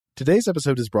Today's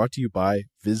episode is brought to you by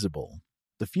Visible.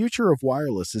 The future of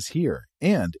wireless is here,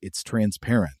 and it's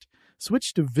transparent.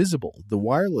 Switch to Visible, the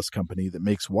wireless company that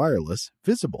makes wireless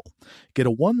visible. Get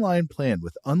a one-line plan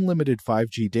with unlimited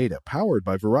 5G data powered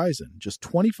by Verizon, just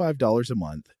 $25 a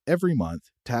month, every month,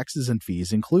 taxes and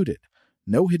fees included.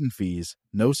 No hidden fees,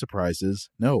 no surprises,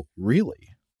 no, really.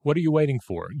 What are you waiting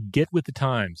for? Get with the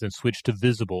times and switch to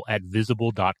Visible at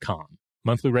Visible.com.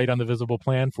 Monthly rate on the Visible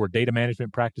plan for data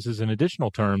management practices and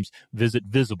additional terms, visit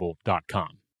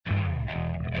Visible.com.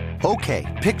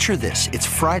 Okay, picture this. It's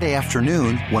Friday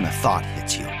afternoon when a thought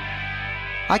hits you.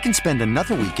 I can spend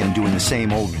another weekend doing the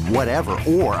same old whatever,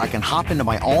 or I can hop into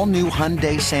my all-new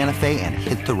Hyundai Santa Fe and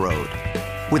hit the road.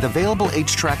 With available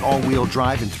H-Track all-wheel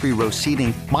drive and three-row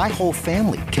seating, my whole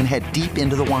family can head deep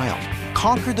into the wild.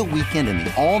 Conquer the weekend in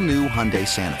the all-new Hyundai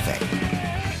Santa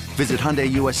Fe. Visit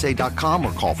HyundaiUSA.com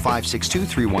or call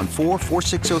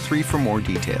 562-314-4603 for more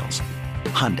details.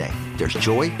 Hyundai, there's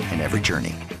joy in every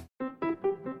journey.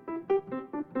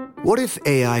 What if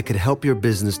AI could help your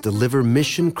business deliver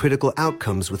mission-critical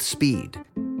outcomes with speed?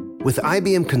 With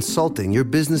IBM Consulting, your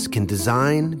business can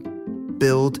design,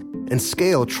 build, and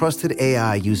scale trusted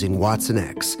AI using Watson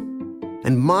X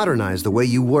and modernize the way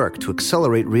you work to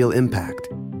accelerate real impact.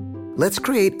 Let's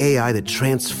create AI that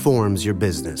transforms your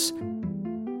business.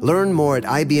 Learn more at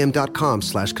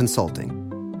ibm.com/consulting.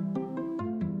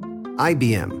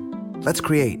 IBM. Let's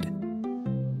create.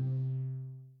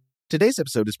 Today's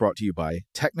episode is brought to you by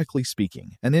Technically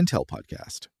Speaking, an Intel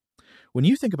podcast. When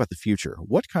you think about the future,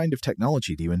 what kind of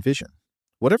technology do you envision?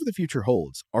 Whatever the future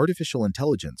holds, artificial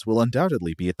intelligence will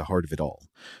undoubtedly be at the heart of it all.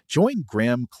 Join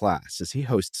Graham Class as he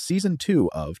hosts Season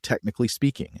 2 of Technically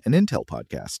Speaking, an Intel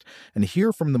podcast, and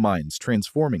hear from the minds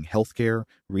transforming healthcare,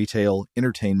 retail,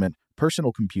 entertainment,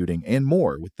 personal computing, and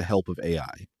more with the help of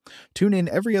AI. Tune in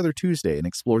every other Tuesday and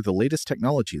explore the latest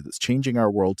technology that's changing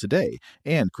our world today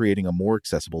and creating a more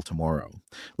accessible tomorrow.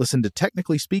 Listen to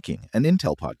Technically Speaking, an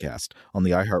Intel podcast on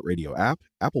the iHeartRadio app,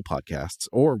 Apple Podcasts,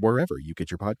 or wherever you get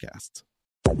your podcasts.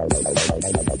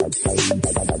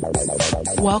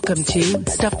 Welcome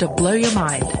to Stuff to Blow Your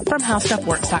Mind from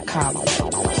HowStuffWorks.com.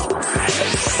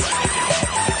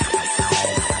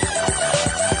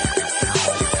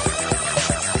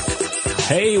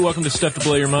 Hey, welcome to Stuff to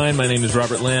Blow Your Mind. My name is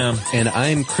Robert Lamb. And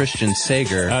I'm Christian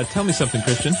Sager. Tell me something,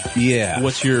 Christian. Yeah.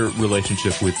 What's your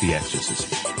relationship with the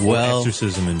exorcism? Well, or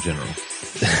exorcism in general.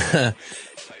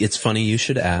 It's funny you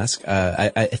should ask.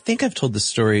 I think I've told this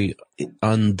story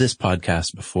on this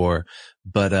podcast before,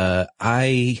 but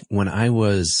when I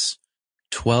was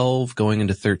 12 going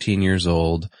into 13 years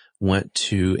old, went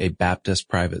to a Baptist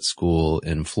private school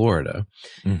in Florida.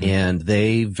 Mm-hmm. And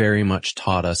they very much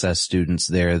taught us as students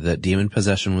there that demon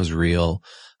possession was real,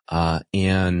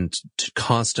 and to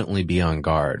constantly be on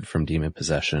guard from demon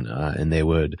possession. And they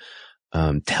would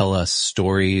tell us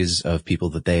stories of people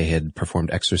that they had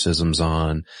performed exorcisms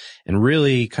on and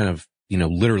really kind of,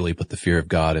 literally put the fear of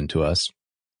God into us.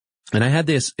 And I had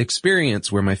this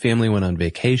experience where my family went on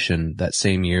vacation that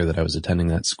same year that I was attending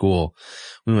that school.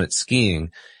 We went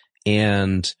skiing.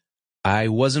 And I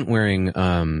wasn't wearing, what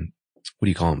do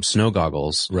you call them? Snow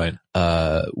goggles. Right.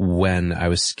 When I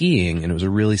was skiing, and it was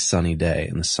a really sunny day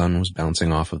and the sun was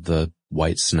bouncing off of the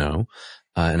white snow.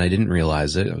 And I didn't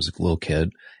realize it. I was a little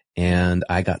kid and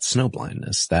I got snow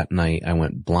blindness. That night I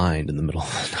went blind in the middle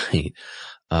of the night.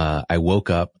 I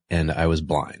woke up and I was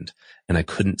blind and I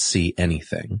couldn't see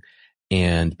anything.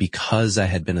 And because I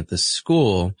had been at this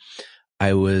school,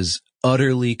 I was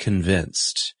utterly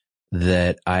convinced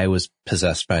that I was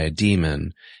possessed by a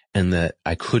demon and that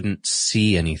I couldn't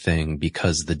see anything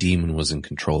because the demon was in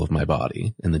control of my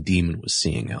body and the demon was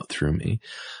seeing out through me.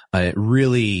 It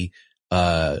really,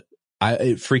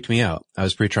 it freaked me out. I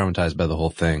was pretty traumatized by the whole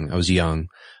thing. I was young.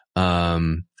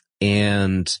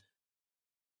 And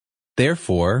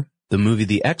therefore the movie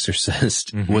The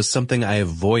Exorcist was something I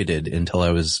avoided until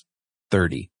I was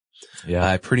 30.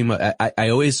 Yeah. I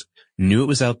always knew it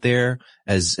was out there.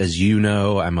 As you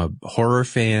know, I'm a horror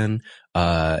fan,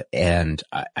 and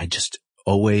I just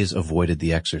always avoided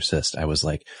The Exorcist. I was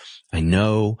like, I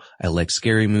know I like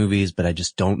scary movies, but I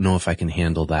just don't know if I can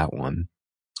handle that one.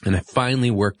 And I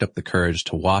finally worked up the courage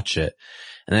to watch it,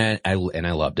 and I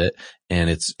loved it.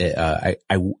 And I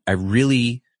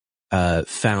really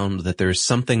found that there's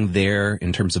something there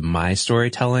in terms of my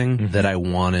storytelling that I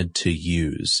wanted to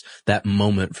use. That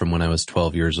moment from when I was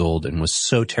 12 years old and was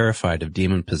so terrified of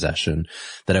demon possession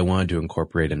that I wanted to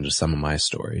incorporate into some of my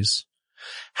stories.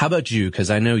 How about you?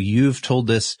 Because I know you've told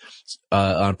this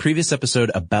on a previous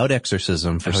episode about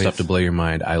exorcism for Stuff to Blow Your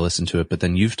Mind. I listened to it, but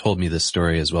then you've told me this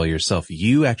story as well yourself.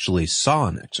 You actually saw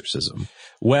an exorcism.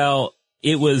 Well,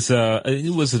 It was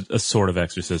a sort of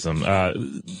exorcism.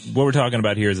 What we're talking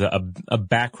about here is a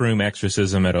backroom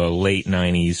exorcism at a late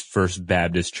 90s First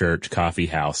Baptist Church coffee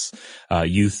house,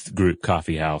 youth group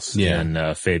coffee house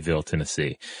in Fayetteville,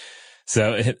 Tennessee.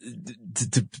 So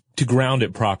to ground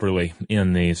it properly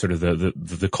in the sort of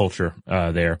the culture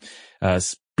there,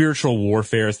 spiritual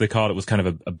warfare, as they called it, was kind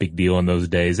of a big deal in those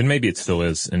days, and maybe it still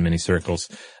is in many circles.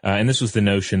 And this was the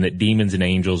notion that demons and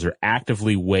angels are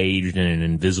actively waged in an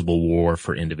invisible war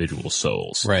for individual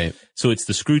souls. Right. So it's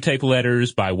the Screwtape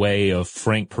Letters by way of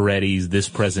Frank Peretti's This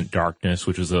Present Darkness,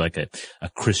 which was like a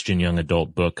Christian young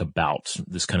adult book about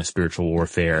this kind of spiritual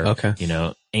warfare. Okay. You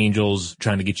know, angels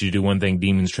trying to get you to do one thing,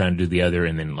 demons trying to do the other,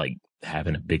 and then like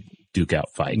having a big duke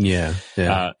out fight. Yeah.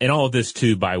 And all of this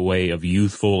too by way of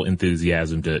youthful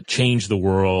enthusiasm to change the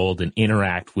world and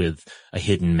interact with a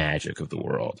hidden magic of the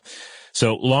world.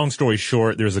 So long story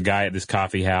short, there's a guy at this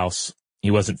coffee house.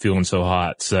 He wasn't feeling so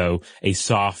hot. So a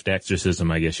soft exorcism,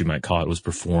 I guess you might call it, was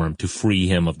performed to free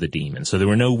him of the demon. So there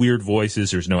were no weird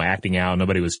voices. There's no acting out.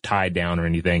 Nobody was tied down or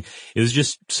anything. It was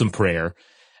just some prayer.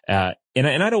 And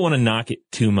I don't want to knock it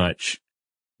too much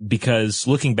because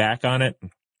looking back on it,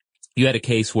 you had a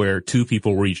case where two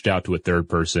people reached out to a third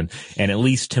person and at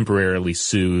least temporarily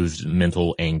soothed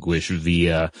mental anguish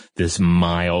via this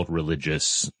mild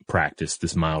religious practice,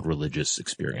 this mild religious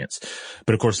experience.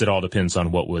 But of course, it all depends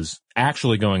on what was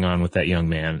actually going on with that young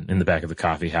man in the back of the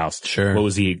coffee house. Sure. What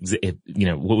was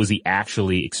he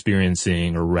actually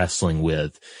experiencing or wrestling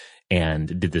with? And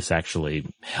did this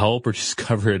actually help or just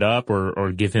cover it up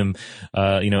or give him,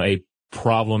 a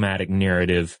problematic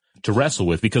narrative to wrestle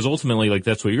with? Because ultimately, like,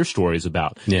 that's what your story is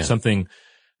about. Yeah. Something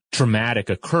traumatic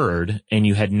occurred and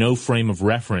you had no frame of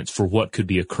reference for what could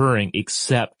be occurring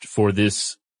except for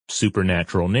this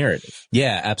supernatural narrative.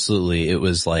 Yeah, absolutely. It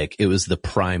was the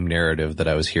prime narrative that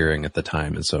I was hearing at the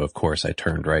time. And so of course I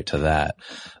turned right to that.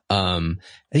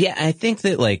 I think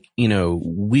that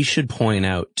we should point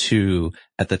out too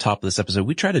at the top of this episode,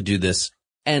 we try to do this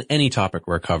and any topic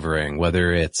we're covering,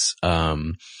 whether it's,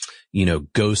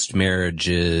 ghost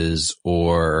marriages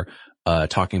or,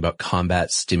 talking about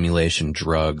combat stimulation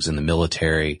drugs in the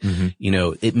military.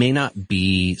 Mm-hmm. It may not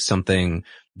be something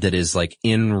that is like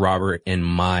in Robert and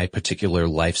my particular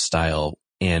lifestyle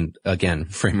and again,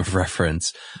 frame of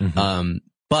reference. Mm-hmm.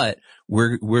 But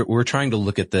we're trying to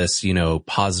look at this,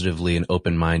 positively and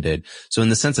open-minded. So in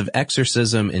the sense of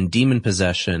exorcism and demon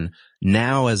possession,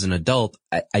 now as an adult,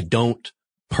 I don't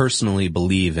personally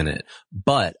believe in it,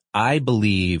 but I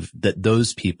believe that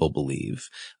those people believe,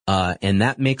 and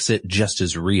that makes it just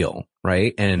as real,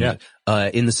 right? And,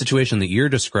 in the situation that you're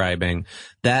describing,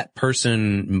 that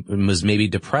person was maybe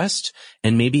depressed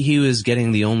and maybe he was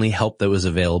getting the only help that was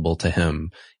available to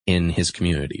him in his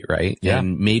community, right? Yeah.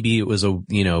 And maybe it was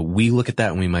we look at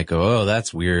that and we might go, oh,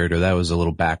 that's weird, or that was a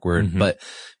little backward, mm-hmm. but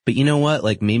you know what?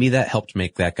 Like maybe that helped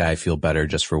make that guy feel better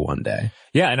just for one day.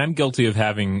 Yeah. And I'm guilty of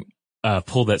having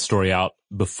pulled that story out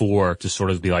before to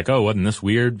sort of be like, oh, wasn't this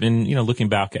weird? And, looking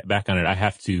back on it, I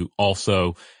have to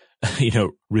also,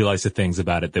 realize the things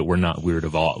about it that were not weird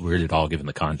at all given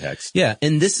the context. Yeah.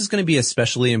 And this is going to be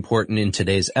especially important in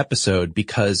today's episode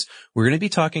because we're going to be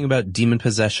talking about demon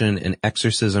possession and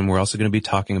exorcism. We're also going to be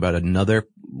talking about another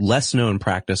less known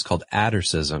practice called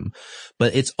addercism,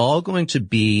 but it's all going to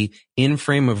be in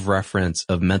frame of reference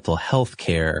of mental health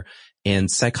care and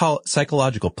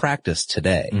psychological practice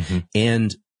today. Mm-hmm.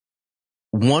 And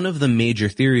one of the major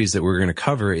theories that we're going to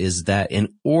cover is that in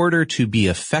order to be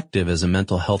effective as a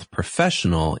mental health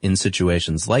professional in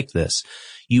situations like this,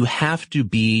 you have to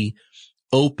be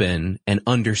open and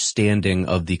understanding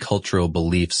of the cultural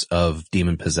beliefs of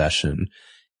demon possession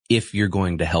if you're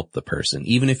going to help the person.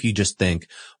 Even if you just think,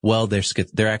 well,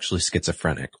 they're actually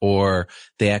schizophrenic or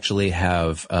they actually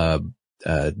have an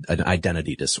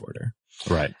identity disorder.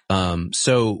 Right.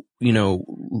 So,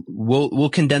 we'll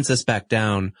condense this back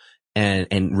down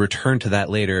and return to that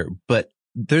later. But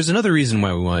there's another reason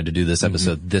why we wanted to do this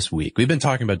episode mm-hmm. this week. We've been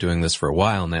talking about doing this for a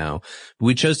while now. But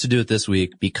we chose to do it this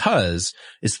week because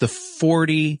it's the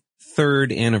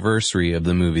 43rd anniversary of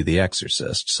the movie The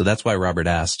Exorcist. So that's why Robert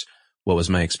asked, what was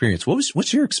my experience?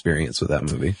 What's your experience with that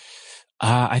movie?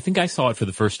 I think I saw it for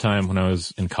the first time when I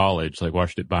was in college,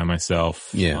 watched it by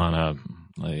myself on a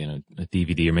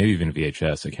DVD or maybe even a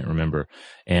VHS. I can't remember.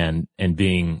 And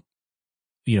being,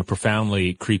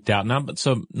 profoundly creeped out, not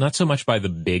so much by the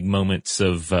big moments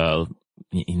of,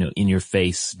 in your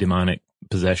face demonic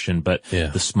possession, but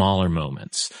the smaller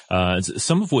moments.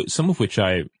 Some of which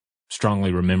I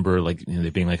strongly remember,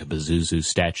 there being like a Pazuzu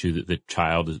statue that the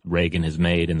child Reagan has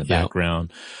made in the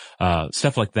background.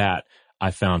 Stuff like that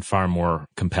I found far more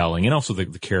compelling, and also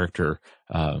the character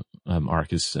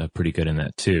arc is pretty good in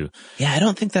that too. Yeah, I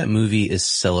don't think that movie is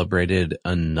celebrated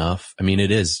enough. I mean,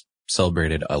 it is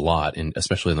celebrated a lot,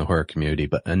 especially in the horror community,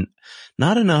 but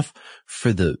not enough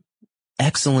for the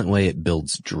excellent way it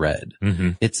builds dread.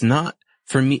 Mm-hmm. It's not,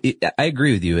 for me, I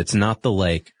agree with you. It's not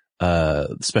the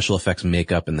special effects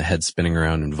makeup and the head spinning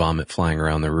around and vomit flying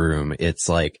around the room. It's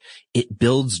like, it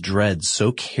builds dread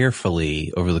so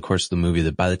carefully over the course of the movie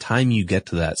that by the time you get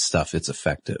to that stuff, it's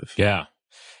effective. Yeah.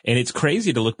 And it's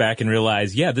crazy to look back and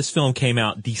realize, this film came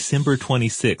out December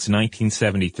 26,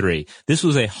 1973. This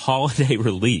was a holiday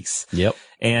release. Yep.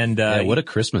 And, what a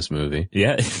Christmas movie.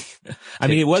 Yeah. I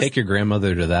mean, it was. Take your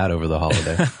grandmother to that over the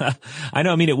holiday. I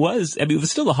know. I mean, it was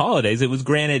still the holidays. It was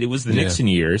the Nixon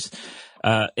years.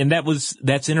 And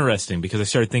that's interesting because I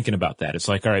started thinking about that. It's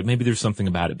like, all right, maybe there's something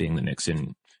about it being the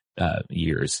Nixon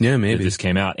years. Yeah, maybe. That this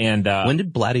came out. And, when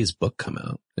did Blatty's book come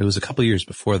out? It was a couple years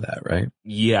before that, right?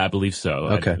 Yeah, I believe so.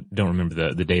 Okay. I don't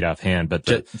remember the date offhand,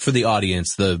 but for the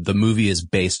audience, the movie is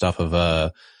based off of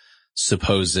a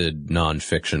supposed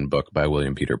nonfiction book by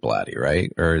William Peter Blatty, right?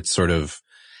 Or it's sort of,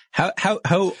 how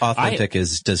authentic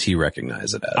does he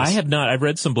recognize it as? I have not. I've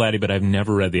read some Blatty, but I've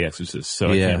never read The Exorcist,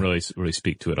 so I can't really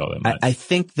speak to it all that much. I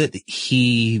think that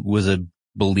he was a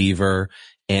believer,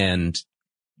 and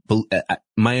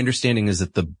my understanding is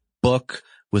that the book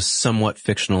was somewhat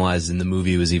fictionalized and the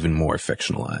movie was even more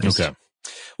fictionalized. Okay.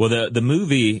 Well, the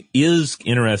movie is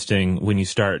interesting when you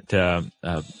start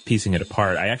piecing it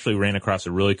apart. I actually ran across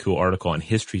a really cool article on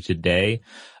History Today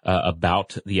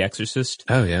about The Exorcist.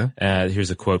 Oh, yeah?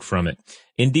 Here's a quote from it.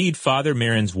 Indeed, Father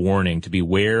Merrin's warning to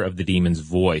beware of the demon's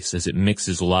voice as it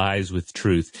mixes lies with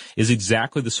truth is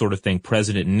exactly the sort of thing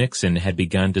President Nixon had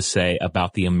begun to say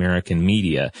about the American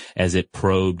media as it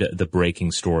probed the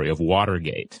breaking story of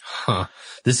Watergate. Huh.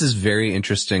 This is very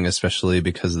interesting, especially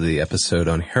because of the episode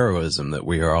on heroism that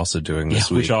we are also doing this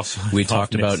week. Which also we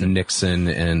talked about Nixon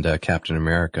and Captain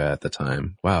America at the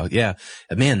time. Wow. Yeah.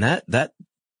 Man, that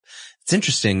it's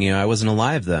interesting. I wasn't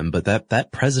alive then, but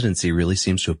that presidency really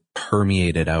seems to have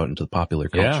permeated out into the popular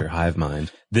culture hive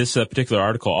mind. This particular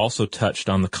article also touched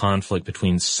on the conflict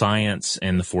between science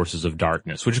and the forces of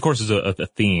darkness, which of course is a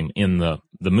theme in the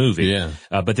movie. Yeah.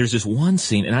 But there's this one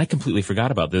scene, and I completely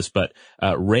forgot about this, but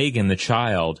Reagan, the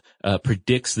child,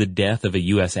 predicts the death of a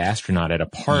U.S. astronaut at a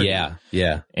party. Yeah.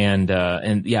 Yeah. And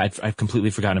I've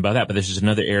completely forgotten about that, but this is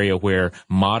another area where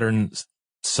modern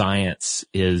science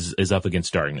is up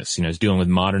against darkness. It's dealing with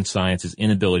modern science's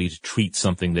inability to treat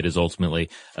something that is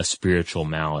ultimately a spiritual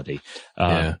malady.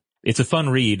 It's a fun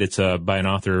read. It's by an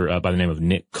author by the name of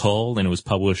Nick Cull, and it was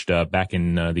published back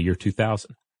in the year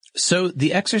 2000. So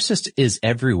The Exorcist is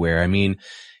everywhere. I mean,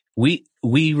 we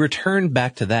return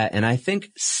back to that, and I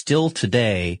think still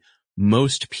today,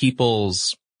 most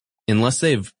people's, unless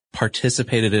they've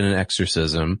participated in an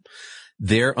exorcism,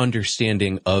 their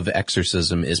understanding of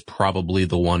exorcism is probably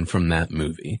the one from that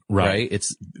movie, right?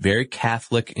 It's very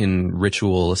Catholic in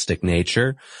ritualistic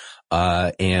nature,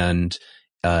 and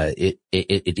it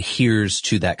adheres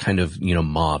to that kind of,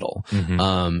 model.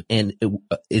 Mm-hmm. And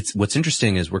it's, what's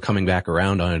interesting is we're coming back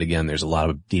around on it again. There's a lot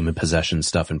of demon possession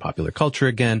stuff in popular culture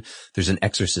again. There's an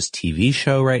Exorcist TV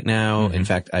show right now. Mm-hmm. In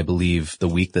fact, I believe the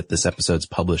week that this episode's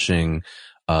publishing,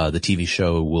 the TV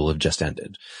show will have just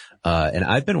ended. And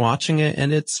I've been watching it,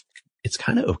 and it's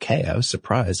kind of okay. I was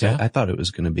surprised. Yeah. I thought it was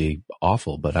going to be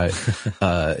awful, but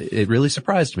it really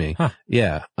surprised me. Huh.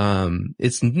 Yeah.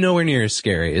 It's nowhere near as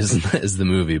scary as the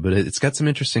movie, but it's got some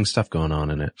interesting stuff going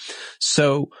on in it.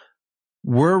 So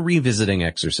we're revisiting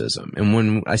exorcism. And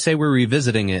when I say we're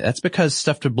revisiting it, that's because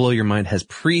Stuff to Blow Your Mind has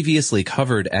previously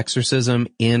covered exorcism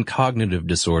and cognitive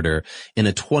disorder in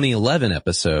a 2011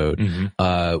 episode,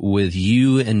 with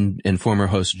you and former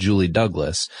host Julie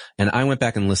Douglas. And I went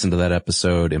back and listened to that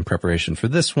episode in preparation for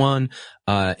this one.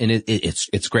 And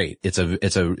it's great. So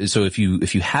if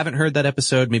you haven't heard that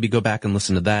episode, maybe go back and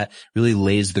listen to that. Really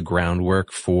lays the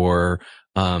groundwork for,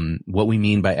 what we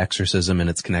mean by exorcism and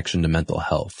its connection to mental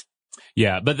health.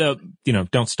 Yeah, but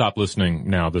don't stop listening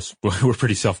now. We're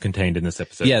pretty self-contained in this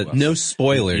episode. Yeah, no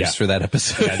spoilers for that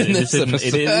episode. Yeah,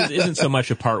 it isn't so much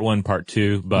a part 1, part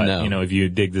 2, but if you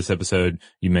dig this episode,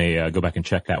 you may go back and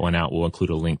check that one out. We'll include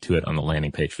a link to it on the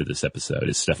landing page for this episode.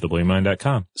 It's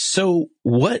stufftoblowyourmind.com. So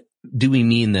what do we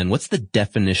mean then? What's the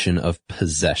definition of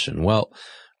possession? Well,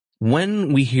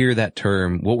 when we hear that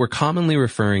term, what we're commonly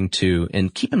referring to,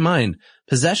 and keep in mind,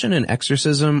 possession and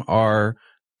exorcism are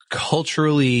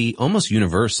culturally almost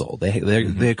universal.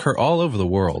 They occur all over the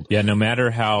world. Yeah, no matter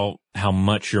how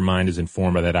much your mind is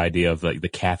informed by that idea of like the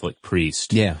Catholic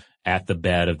priest at the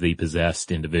bed of the possessed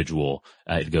individual,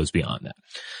 it goes beyond that.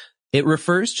 It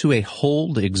refers to a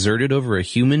hold exerted over a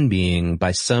human being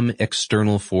by some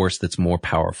external force that's more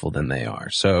powerful than they are.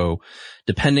 So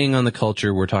depending on the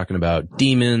culture, we're talking about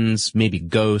demons, maybe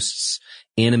ghosts,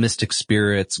 animistic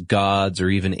spirits, gods, or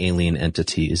even alien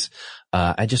entities.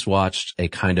 I just watched a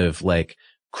kind of like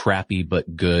crappy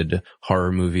but good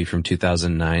horror movie from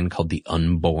 2009 called The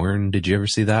Unborn. Did you ever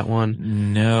see that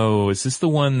one? No. Is this the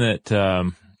one that,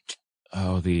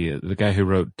 the guy who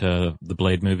wrote, the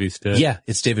Blade movies did? Yeah,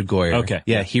 it's David Goyer. Okay.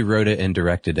 Yeah, he wrote it and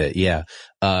directed it. Yeah.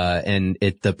 And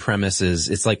the premise is,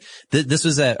 it's like, this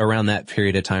was at around that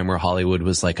period of time where Hollywood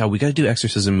was like, oh, we gotta do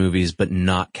exorcism movies, but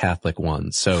not Catholic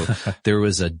ones. So there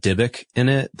was a Dybbuk in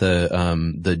it,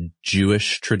 the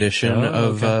Jewish tradition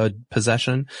of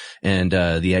possession. And,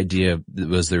 the idea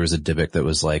was there was a Dybbuk that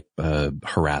was like,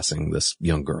 harassing this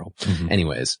young girl. Mm-hmm.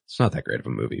 Anyways, it's not that great of a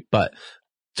movie, but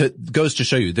goes to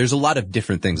show you there's a lot of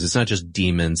different things. It's not just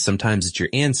demons. Sometimes it's your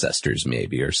ancestors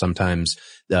maybe, or sometimes,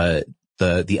 the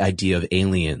idea of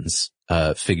aliens,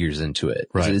 figures into it.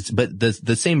 Right. But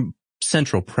the same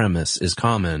central premise is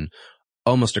common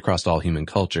almost across all human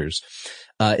cultures.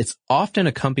 It's often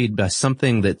accompanied by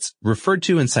something that's referred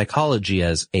to in psychology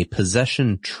as a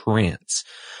possession trance.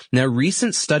 Now,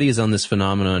 recent studies on this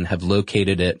phenomenon have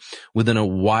located it within a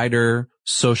wider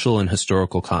social and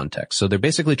historical context. So they're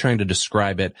basically trying to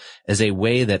describe it as a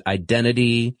way that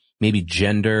identity, maybe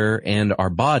gender, and our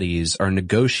bodies are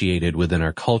negotiated within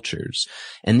our cultures.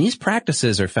 And these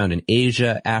practices are found in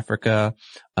Asia, Africa,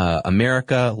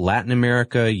 America, Latin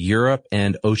America, Europe,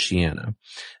 and Oceania.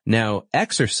 Now,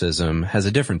 exorcism has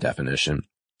a different definition.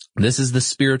 This is the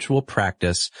spiritual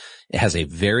practice. It has a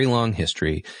very long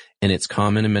history, and it's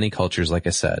common in many cultures, like I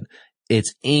said.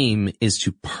 Its aim is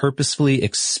to purposefully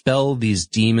expel these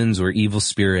demons or evil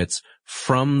spirits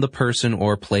from the person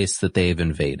or place that they've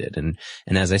invaded. And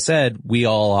as I said, we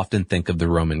all often think of the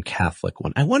Roman Catholic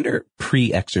one. I wonder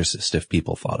pre-exorcist if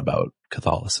people thought about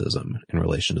Catholicism in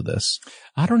relation to this.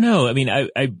 I don't know. I mean,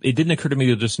 it didn't occur to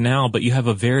me just now, but you have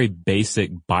a very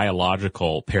basic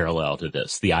biological parallel to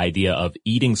this. The idea of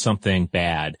eating something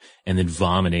bad and then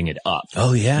vomiting it up.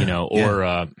 Oh, yeah.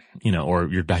 Or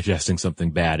you're digesting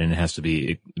something bad and it has to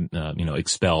be,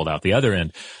 expelled out the other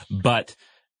end. But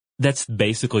that's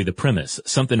basically the premise.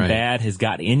 Something bad has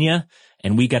got in you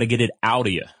and we got to get it out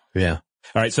of you. Yeah.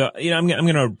 All right. So, I'm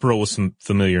going to roll with some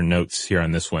familiar notes here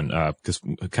on this one, because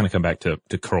we kind of come back to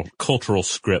cultural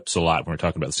scripts a lot when we're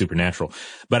talking about the supernatural.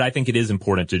 But I think it is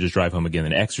important to just drive home again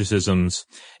that exorcisms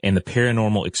and the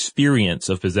paranormal experience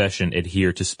of possession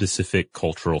adhere to specific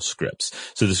cultural scripts.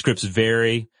 So the scripts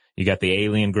vary. You got the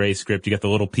alien gray script, you got the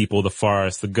little people of the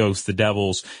forest, the ghosts, the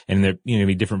devils, and there,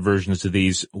 be different versions of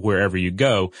these wherever you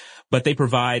go. But they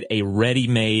provide a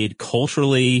ready-made,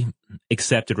 culturally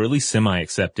accepted, or at least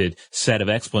semi-accepted set of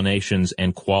explanations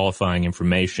and qualifying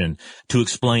information to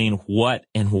explain what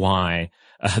and why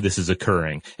this is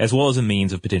occurring, as well as a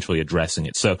means of potentially addressing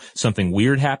it. So something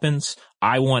weird happens.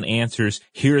 I want answers.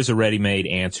 Here is a ready-made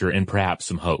answer and perhaps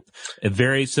some hope.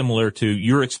 Very similar to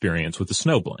your experience with the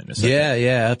snow blindness.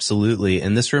 Yeah, absolutely.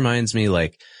 And this reminds me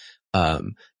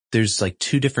there's like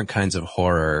two different kinds of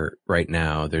horror right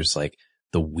now. There's like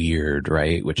the weird,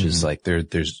 right? Which is like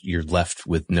you're left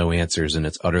with no answers and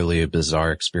it's utterly a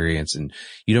bizarre experience and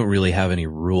you don't really have any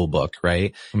rule book,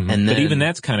 right? Mm-hmm. And then, but even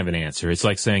that's kind of an answer. It's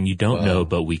like saying you don't know,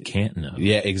 but we can't know.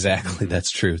 Yeah, exactly.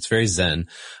 That's true. It's very Zen.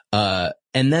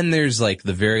 And then there's like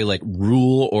the very like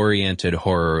rule oriented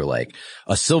horror, like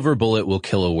a silver bullet will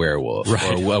kill a werewolf,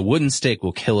 right, or a wooden stake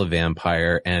will kill a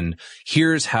vampire. And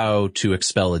here's how to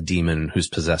expel a demon who's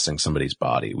possessing somebody's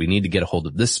body. We need to get a hold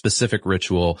of this specific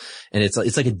ritual. And it's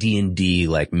like a D&D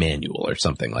like manual or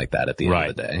something like that at the end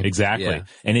of the day. Exactly. Yeah.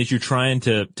 And as you're trying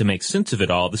to make sense of it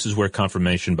all, this is where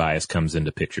confirmation bias comes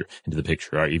into the picture.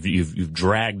 Right? You've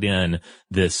dragged in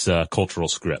this, cultural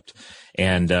script.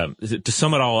 And to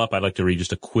sum it all up, I'd like to read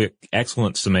just a quick,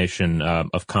 excellent summation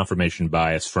of confirmation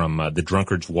bias from The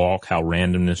Drunkard's Walk, How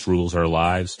Randomness Rules Our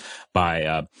Lives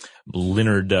by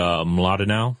Leonard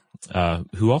Mlodinow,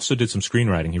 who also did some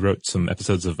screenwriting. He wrote some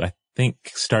episodes of, I think,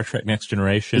 Star Trek Next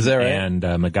Generation. Is that right? And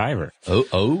MacGyver.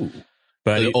 Oh.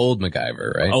 But old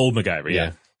MacGyver, right? Old MacGyver,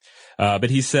 yeah. But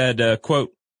he said,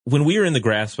 quote, "When we are in the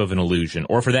grasp of an illusion,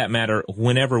 or for that matter,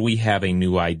 whenever we have a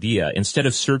new idea, instead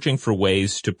of searching for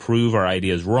ways to prove our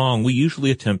ideas wrong, we usually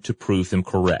attempt to prove them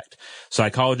correct.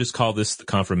 Psychologists call this the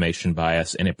confirmation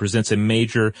bias, and it presents a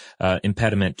major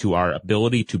impediment to our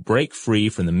ability to break free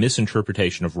from the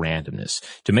misinterpretation of randomness.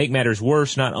 To make matters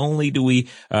worse, not only do we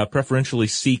preferentially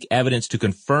seek evidence to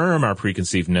confirm our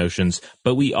preconceived notions,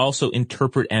 but we also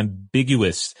interpret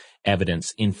ambiguous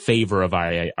evidence in favor of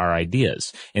our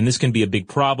ideas. And this can be a big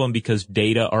problem because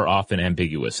data are often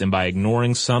ambiguous. And by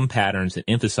ignoring some patterns and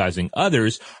emphasizing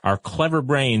others, our clever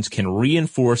brains can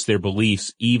reinforce their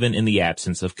beliefs even in the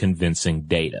absence of convincing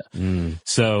data.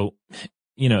 So,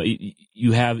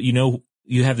 you have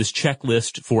this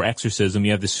checklist for exorcism.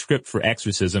 You have this script for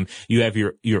exorcism. You have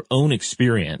your own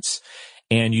experience,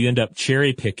 and you end up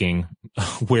cherry picking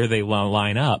where they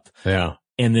line up. Yeah.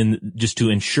 And then just to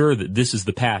ensure that this is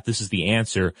the path, this is the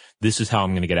answer, this is how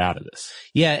I'm going to get out of this.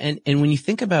 Yeah. And when you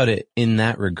think about it in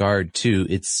that regard too,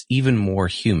 it's even more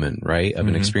human, right? Of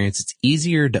an experience. It's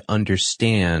easier to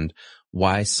understand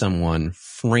why someone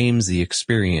frames the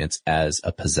experience as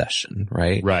a possession,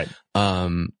 right? Right.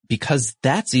 Because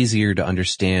that's easier to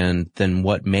understand than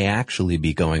what may actually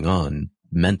be going on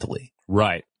mentally.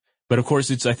 Right. But of course,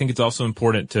 I think it's also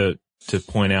important to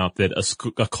point out that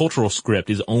a cultural script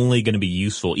is only going to be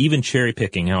useful, even cherry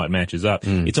picking how it matches up.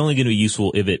 It's only going to be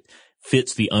useful if it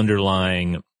fits the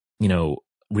underlying,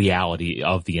 reality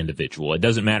of the individual. It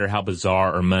doesn't matter how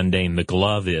bizarre or mundane the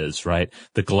glove is, right?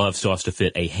 The glove still has to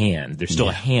fit a hand. There's still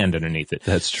a hand underneath it.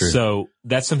 That's true. So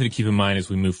that's something to keep in mind as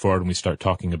we move forward and we start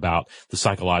talking about the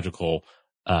psychological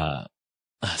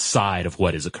side of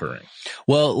what is occurring.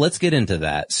 Well, let's get into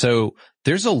that. So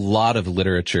there's a lot of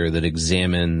literature that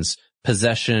examines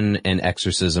possession and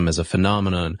exorcism as a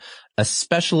phenomenon,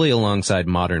 especially alongside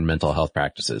modern mental health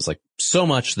practices. Like so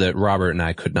much that Robert and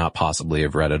I could not possibly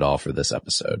have read it all for this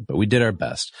episode, but we did our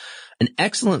best. An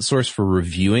excellent source for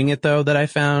reviewing it, though, that I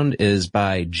found is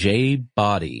by Jay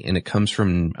Body, and it comes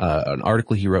from an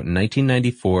article he wrote in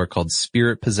 1994 called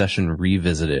Spirit Possession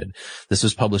Revisited. This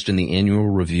was published in the Annual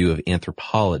Review of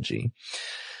Anthropology.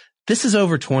 This is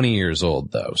over 20 years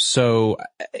old, though. So,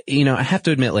 I have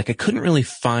to admit, I couldn't really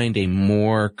find a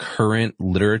more current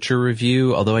literature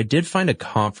review, although I did find a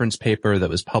conference paper that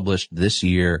was published this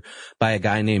year by a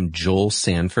guy named Joel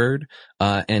Sanford.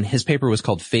 And his paper was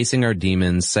called Facing Our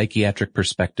Demons, Psychiatric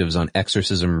Perspectives on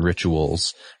Exorcism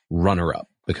Rituals, runner-up,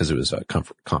 because it was a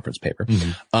conference paper.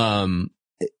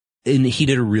 And he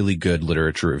did a really good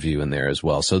literature review in there as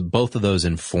well. So both of those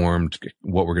informed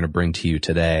what we're going to bring to you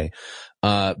today.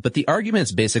 But the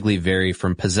arguments basically vary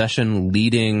from possession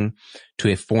leading to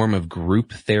a form of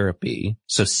group therapy.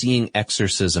 So seeing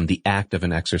exorcism, the act of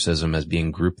an exorcism, as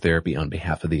being group therapy on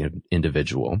behalf of the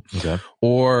individual. Okay.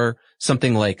 Or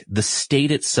something like the state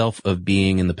itself of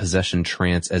being in the possession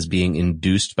trance as being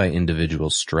induced by individual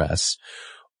stress.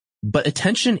 But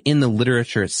attention in the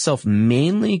literature itself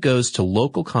mainly goes to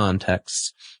local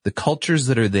contexts, the cultures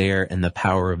that are there, and the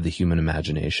power of the human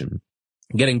imagination.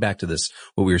 Getting back to this,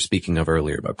 what we were speaking of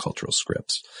earlier about cultural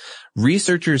scripts.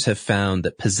 Researchers have found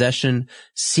that possession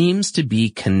seems to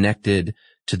be connected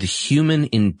to the human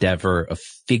endeavor of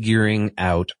figuring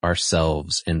out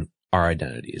ourselves and our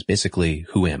identities. Basically,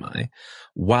 who am I?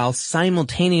 While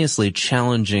simultaneously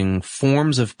challenging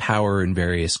forms of power in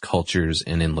various cultures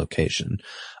and in location.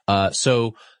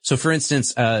 So for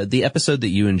instance, the episode that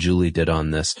you and Julie did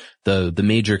on this, the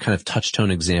major kind of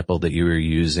touchstone example that you were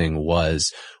using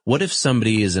was, what if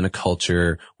somebody is in a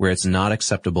culture where it's not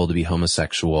acceptable to be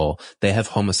homosexual, they have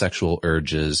homosexual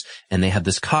urges, and they have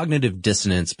this cognitive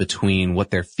dissonance between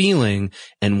what they're feeling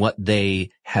and what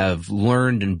they have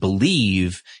learned and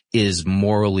believe is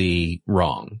morally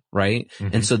wrong, right?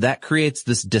 Mm-hmm. And so that creates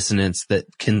this dissonance that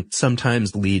can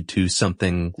sometimes lead to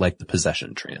something like the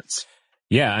possession trance.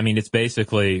 Yeah, I mean, it's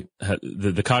basically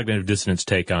the cognitive dissonance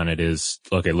take on it is,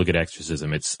 okay, look at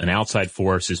exorcism. It's an outside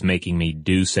force is making me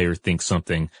do, say, or think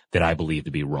something that I believe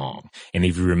to be wrong. And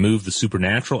if you remove the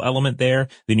supernatural element there,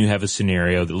 then you have a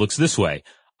scenario that looks this way.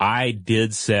 I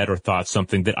did, said, or thought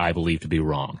something that I believe to be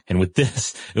wrong. And with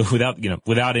this,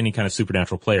 without any kind of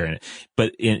supernatural player in it,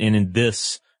 but in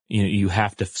this, you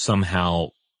have to somehow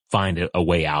find a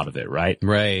way out of it, right?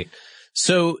 Right.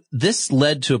 So this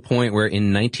led to a point where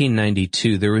in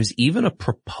 1992, there was even a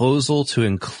proposal to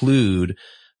include,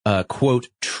 quote,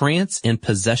 trance and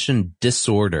possession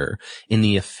disorder in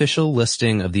the official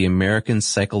listing of the American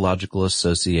Psychological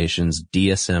Association's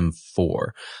DSM-4.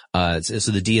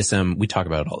 So the DSM, we talk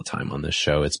about it all the time on this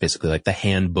show. It's basically like the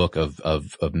handbook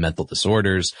of mental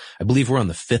disorders. I believe we're on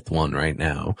the 5th one right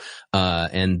now.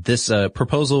 And this,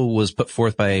 proposal was put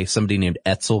forth by somebody named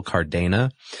Etzel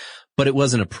Cardena. But it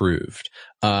wasn't approved.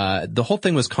 The whole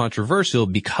thing was controversial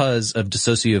because of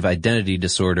dissociative identity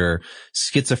disorder,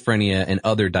 schizophrenia, and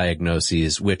other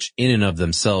diagnoses, which in and of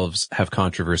themselves have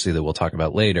controversy that we'll talk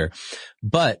about later.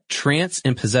 But trance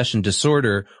and possession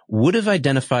disorder would have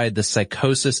identified the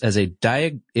psychosis as it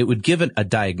would give it a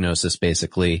diagnosis,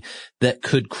 basically, that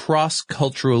could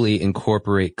cross-culturally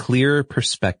incorporate clearer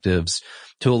perspectives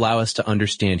to allow us to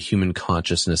understand human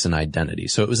consciousness and identity.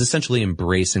 So it was essentially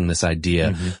embracing this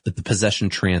idea that the possession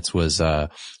trance was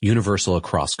universal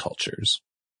across cultures.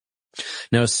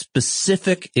 Now, a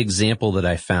specific example that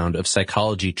I found of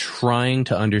psychology trying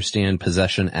to understand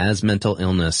possession as mental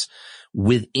illness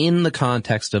within the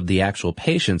context of the actual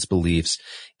patient's beliefs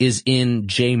is in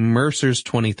Jay Mercer's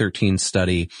 2013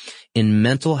 study in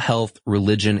Mental Health,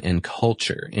 Religion, and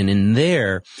Culture. And in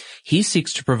there, he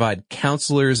seeks to provide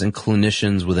counselors and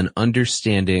clinicians with an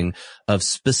understanding of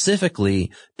specifically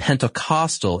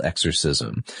Pentecostal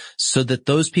exorcism so that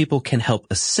those people can help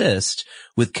assist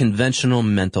with conventional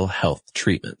mental health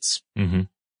treatments.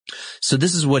 So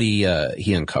this is what he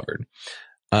uncovered.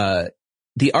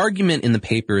 The argument in the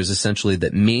paper is essentially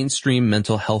that mainstream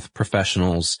mental health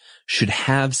professionals should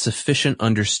have sufficient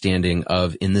understanding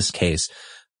of, in this case,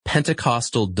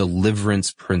 Pentecostal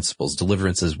deliverance principles.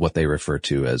 Deliverance is what they refer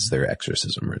to as their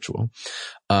exorcism ritual,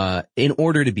 in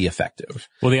order to be effective.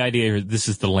 Well, the idea here, this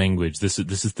is the language. This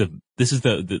is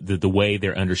the way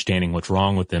they're understanding what's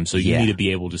wrong with them. So you need to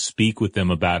be able to speak with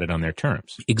them about it on their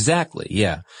terms. Exactly.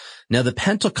 Yeah. Now, the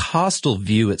Pentecostal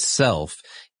view itself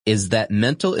is that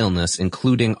mental illness,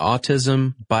 including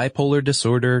autism, bipolar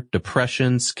disorder,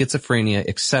 depression, schizophrenia,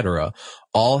 etc.,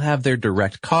 all have their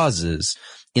direct causes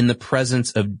in the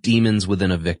presence of demons within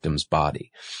a victim's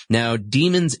body. Now,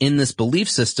 demons in this belief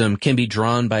system can be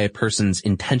drawn by a person's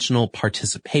intentional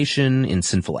participation in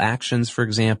sinful actions, for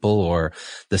example, or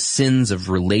the sins of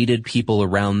related people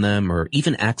around them, or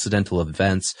even accidental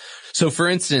events. So, for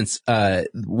instance,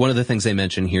 one of the things they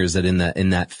mention here is that in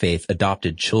that faith,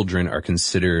 adopted children are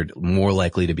considered more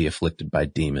likely to be afflicted by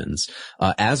demons,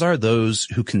 as are those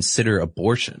who consider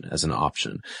abortion as an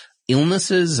option.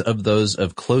 Illnesses of those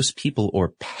of close people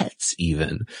or pets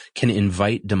even can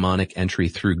invite demonic entry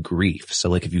through grief. So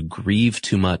like if you grieve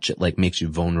too much, it like makes you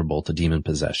vulnerable to demon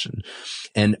possession.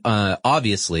 And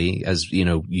obviously, as you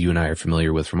know, you and I are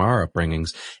familiar with from our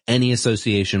upbringings, any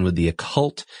association with the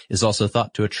occult is also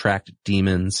thought to attract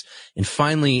demons. And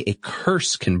finally, a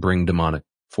curse can bring demonic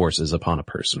forces upon a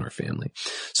person or family.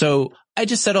 So I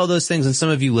just said all those things, and some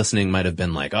of you listening might have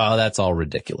been like, oh, that's all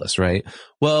ridiculous, right?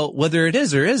 Well, whether it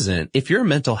is or isn't, if you're a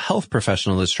mental health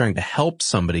professional that's trying to help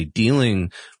somebody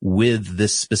dealing with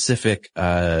this specific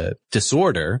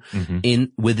disorder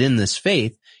within this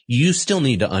faith, you still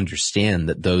need to understand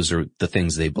that those are the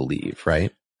things they believe,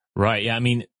 right? Right. Yeah. I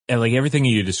mean, like everything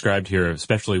you described here,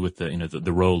 especially with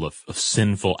the role of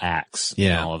sinful acts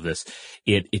in all of this,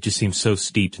 it just seems so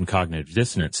steeped in cognitive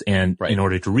dissonance. And in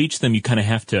order to reach them, you kind of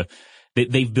have to,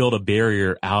 they've built a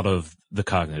barrier out of the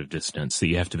cognitive dissonance that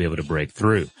you have to be able to break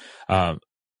through.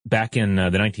 Back in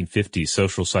the 1950s,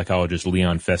 social psychologist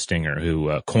Leon Festinger,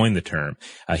 who coined the term,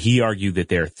 he argued that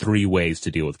there are three ways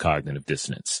to deal with cognitive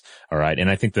dissonance. All right. And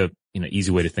I think the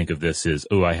easy way to think of this is,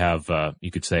 I have,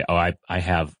 you could say, I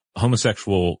have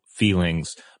homosexual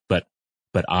feelings, but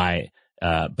I'm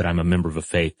a member of a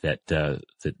faith that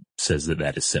says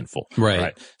that is sinful.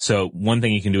 Right. So one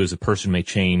thing you can do is a person may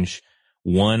change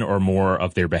one or more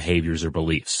of their behaviors or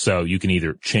beliefs. So you can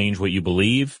either change what you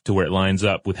believe to where it lines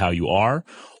up with how you are,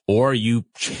 or you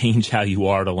change how you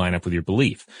are to line up with your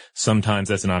belief. Sometimes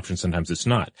that's an option, sometimes it's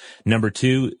not. Number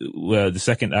two, the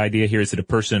second idea here is that a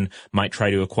person might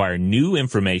try to acquire new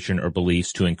information or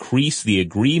beliefs to increase the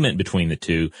agreement between the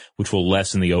two, which will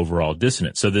lessen the overall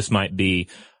dissonance. So this might be,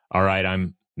 all right,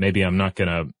 I'm not going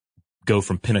to go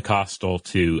from Pentecostal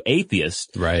to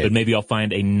atheist, right? But maybe I'll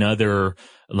find another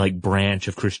like branch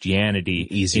of Christianity.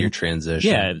 Easier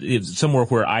transition. Yeah, it's somewhere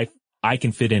where I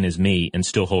can fit in as me and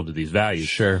still hold to these values.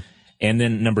 Sure. And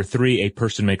then number three, a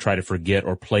person may try to forget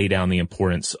or play down the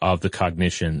importance of the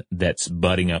cognition that's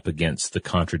butting up against the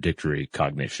contradictory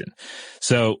cognition.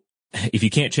 So if you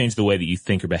can't change the way that you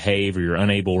think or behave, or you're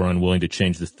unable or unwilling to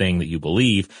change the thing that you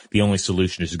believe, the only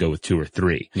solution is to go with two or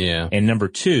three. Yeah. And number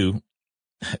two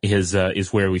is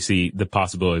where we see the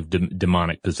possibility of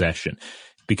demonic possession,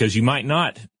 because you might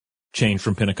not change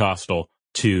from Pentecostal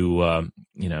to,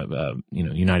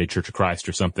 United Church of Christ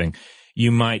or something.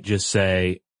 You might just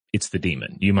say it's the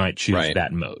demon. You might choose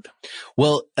that mode.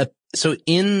 Well, so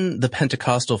in the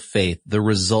Pentecostal faith, the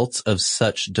results of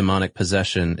such demonic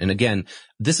possession, and again,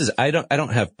 this is, I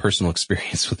don't have personal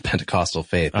experience with Pentecostal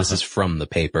faith. This is from the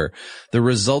paper. The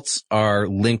results are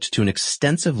linked to an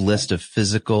extensive list of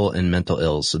physical and mental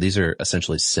ills. So these are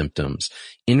essentially symptoms: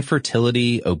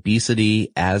 infertility,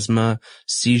 obesity, asthma,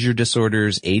 seizure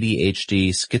disorders,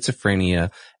 ADHD,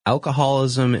 schizophrenia,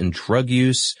 alcoholism and drug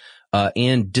use,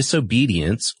 and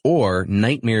disobedience or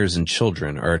nightmares in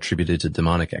children are attributed to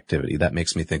demonic activity. That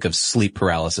makes me think of sleep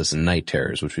paralysis and night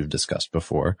terrors, which we've discussed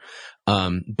before.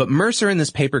 But Mercer in this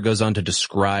paper goes on to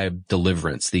describe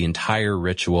deliverance, the entire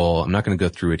ritual. I'm not going to go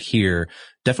through it here.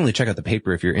 Definitely check out the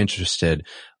paper if you're interested.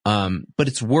 But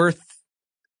it's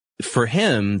for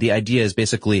him, the idea is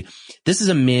basically, this is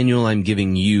a manual I'm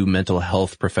giving you mental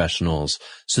health professionals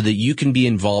so that you can be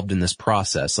involved in this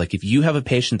process. Like if you have a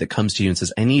patient that comes to you and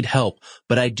says, I need help,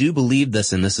 but I do believe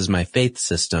this and this is my faith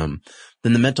system,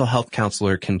 then the mental health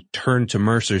counselor can turn to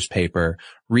Mercer's paper,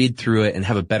 read through it, and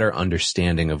have a better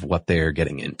understanding of what they are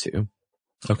getting into.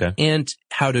 Okay. And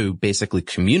how to basically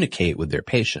communicate with their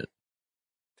patient.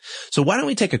 So why don't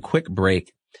we take a quick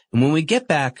break? And when we get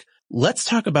back, let's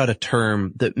talk about a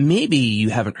term that maybe you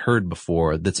haven't heard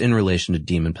before that's in relation to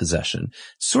demon possession.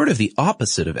 Sort of the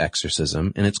opposite of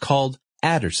exorcism, and it's called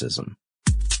addercism.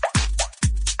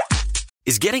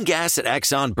 Is getting gas at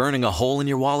Exxon burning a hole in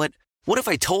your wallet? What if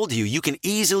I told you you can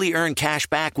easily earn cash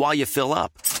back while you fill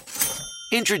up?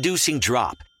 Introducing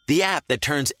Drop, the app that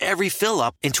turns every fill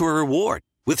up into a reward.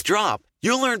 With Drop,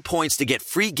 you'll earn points to get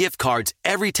free gift cards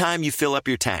every time you fill up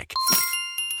your tank.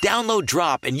 Download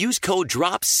Drop and use code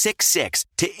DROP66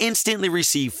 to instantly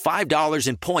receive $5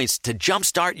 in points to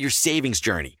jumpstart your savings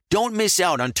journey. Don't miss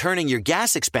out on turning your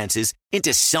gas expenses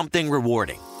into something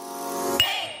rewarding.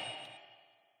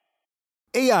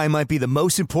 AI might be the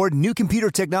most important new computer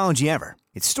technology ever.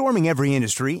 It's storming every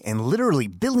industry, and literally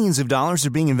billions of dollars are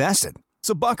being invested.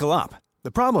 So buckle up.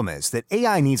 The problem is that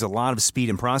AI needs a lot of speed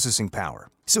and processing power.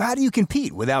 So how do you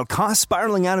compete without costs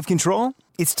spiraling out of control?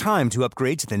 It's time to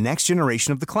upgrade to the next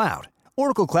generation of the cloud,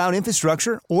 Oracle Cloud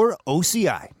Infrastructure, or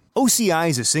OCI. OCI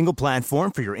is a single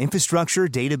platform for your infrastructure,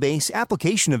 database,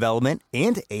 application development,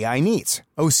 and AI needs.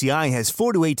 OCI has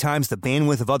 4 to 8 times the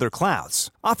bandwidth of other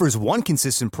clouds, offers one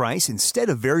consistent price instead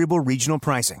of variable regional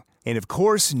pricing. And of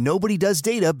course, nobody does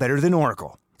data better than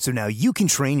Oracle. So now you can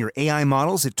train your AI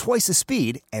models at twice the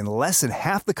speed and less than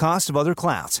half the cost of other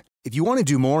clouds. If you want to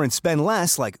do more and spend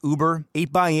less like Uber,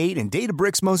 8x8, and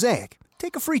Databricks Mosaic,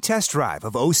 take a free test drive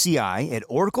of OCI at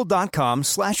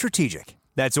oracle.com/strategic.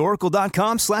 That's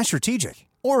oracle.com/strategic.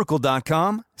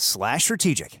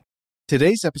 Oracle.com/strategic.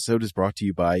 Today's episode is brought to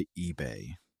you by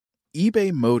eBay.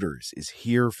 eBay Motors is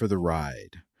here for the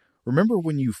ride. Remember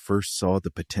when you first saw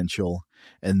the potential?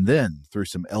 And then, through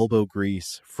some elbow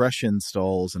grease, fresh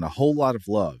installs, and a whole lot of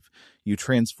love, you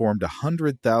transformed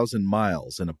 100,000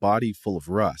 miles and a body full of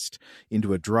rust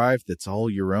into a drive that's all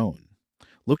your own.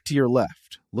 Look to your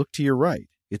left. Look to your right.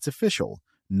 It's official.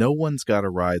 No one's got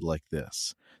a ride like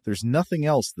this. There's nothing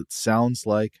else that sounds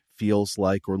like, feels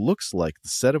like, or looks like the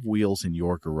set of wheels in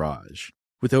your garage.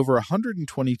 With over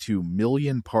 122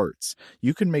 million parts,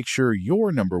 you can make sure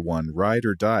your number one ride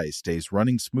or die stays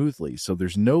running smoothly, so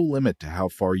there's no limit to how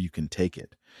far you can take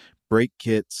it. Brake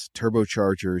kits,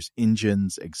 turbochargers,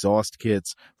 engines, exhaust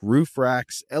kits, roof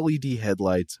racks, LED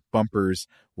headlights, bumpers,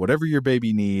 whatever your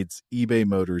baby needs, eBay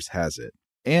Motors has it.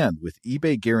 And with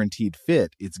eBay Guaranteed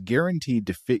Fit, it's guaranteed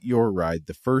to fit your ride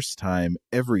the first time,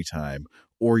 every time,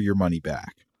 or your money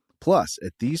back. Plus,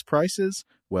 at these prices,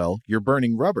 well, you're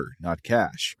burning rubber, not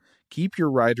cash. Keep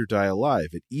your ride or die alive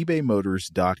at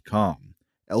ebaymotors.com.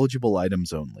 Eligible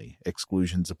items only.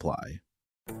 Exclusions apply.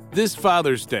 This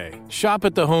Father's Day, shop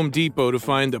at the Home Depot to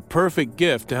find the perfect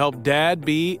gift to help Dad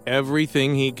be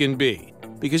everything he can be.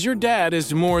 Because your dad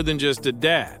is more than just a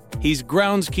dad. He's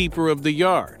groundskeeper of the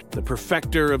yard, the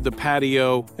perfecter of the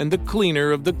patio, and the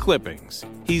cleaner of the clippings.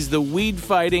 He's the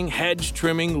weed-fighting,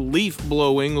 hedge-trimming,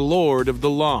 leaf-blowing lord of the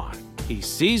lawn. He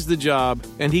sees the job,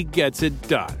 and he gets it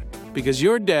done. Because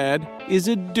your dad is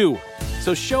a doer.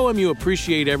 So show him you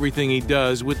appreciate everything he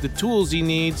does with the tools he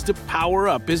needs to power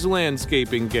up his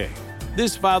landscaping game.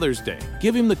 This Father's Day,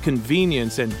 give him the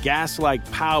convenience and gas-like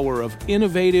power of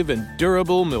innovative and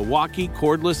durable Milwaukee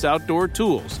cordless outdoor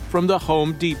tools from the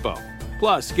Home Depot.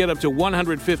 Plus, get up to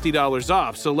 $150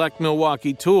 off select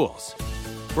Milwaukee tools.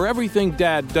 For everything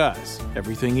Dad does,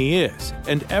 everything he is,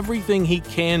 and everything he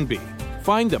can be,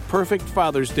 find the perfect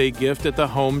Father's Day gift at the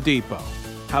Home Depot.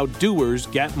 How doers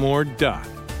get more done.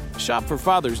 Shop for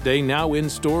Father's Day now in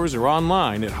stores or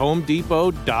online at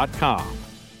homedepot.com.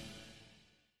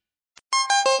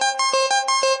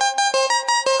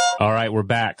 All right, we're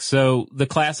back. So the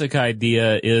classic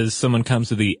idea is someone comes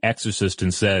to the exorcist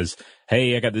and says,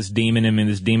 hey, I got this demon in me.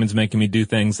 This demon's making me do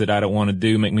things that I don't want to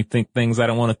do, make me think things I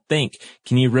don't want to think.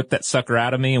 Can you rip that sucker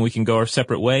out of me and we can go our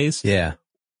separate ways? Yeah.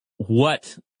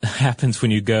 What happens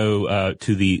when you go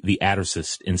to the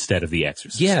addercist instead of the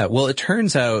exorcist? Yeah, well, it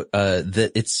turns out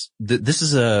that this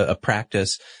is a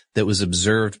practice that was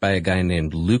observed by a guy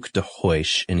named Luc de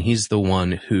Hoysch, and he's the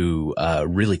one who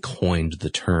really coined the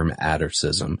term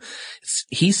addercism.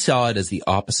 He saw it as the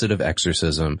opposite of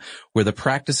exorcism, where the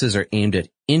practices are aimed at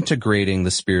integrating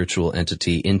the spiritual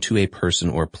entity into a person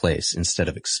or place instead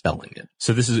of expelling it.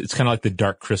 So it's kind of like the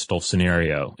Dark Crystal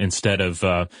scenario. Instead of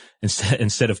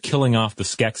killing off the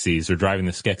Skeksis or driving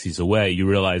the Skeksis away, you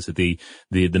realize that the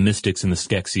mystics and the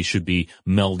Skeksis should be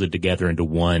melded together into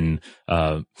one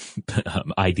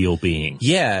ideal being.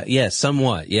 Yeah,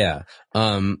 somewhat, yeah.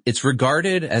 It's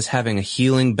regarded as having a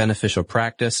healing, beneficial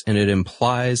practice, and it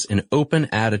implies an open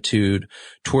attitude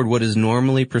toward what is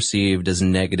normally perceived as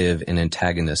negative and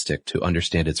antagonistic to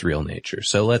understand its real nature.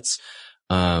 So let's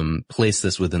place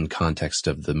this within the context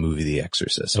of the movie The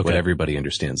Exorcist, what everybody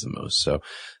understands the most. So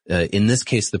in this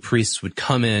case, the priests would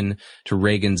come in to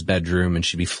Regan's bedroom, and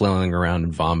she'd be flailing around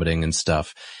and vomiting and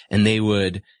stuff, and they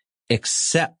would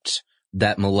accept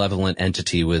that malevolent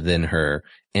entity within her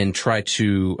and try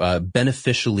to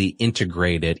beneficially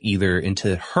integrate it either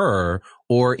into her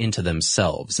or into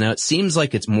themselves. Now, it seems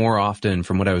like it's more often,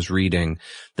 from what I was reading,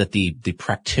 that the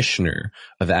practitioner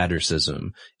of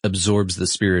addercism absorbs the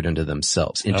spirit into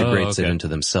themselves, integrates it into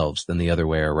themselves, than the other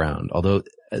way around. Although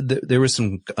there was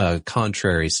some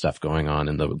contrary stuff going on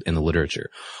in the literature.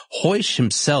 Hoysch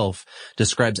himself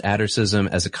describes addercism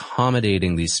as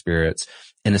accommodating these spirits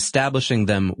and establishing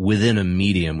them within a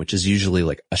medium, which is usually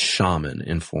like a shaman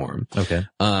in form. Okay.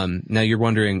 Now you're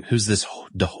wondering, who's this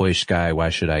de Hoysch guy? Why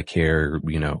should I care,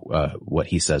 what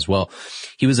he says? Well,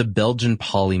 he was a Belgian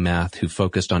polymath who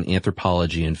focused on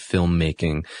anthropology and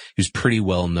filmmaking. He was pretty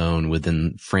well known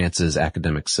within France's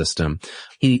academic system.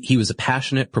 He was a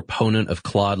passionate proponent of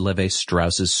Claude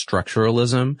Lévi-Strauss's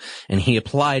structuralism, and he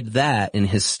applied that in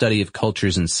his study of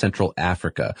cultures in Central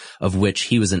Africa, of which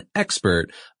he was an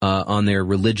expert on their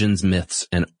religions, myths,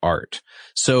 and art.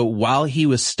 So while he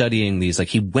was studying these, like,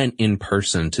 he went in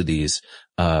person to these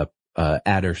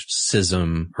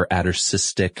addercism or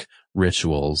addercistic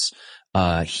rituals,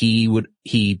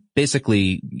 he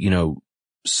basically,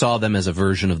 saw them as a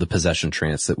version of the possession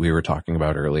trance that we were talking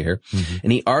about earlier. Mm-hmm.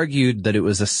 And he argued that it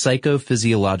was a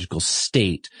psychophysiological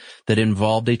state that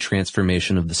involved a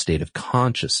transformation of the state of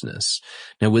consciousness.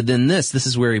 Now, within this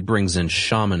is where he brings in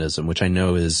shamanism, which I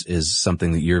know is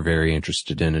something that you're very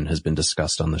interested in and has been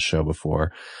discussed on the show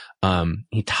before.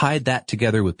 He tied that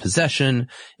together with possession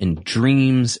and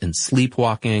dreams and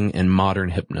sleepwalking and modern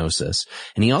hypnosis.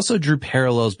 And he also drew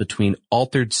parallels between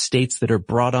altered states that are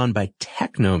brought on by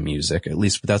techno music, at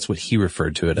least that's what he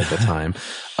referred to it at the time,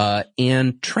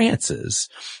 and trances,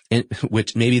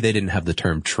 which maybe they didn't have the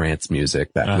term trance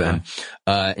music back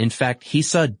then. In fact, he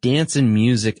saw dance and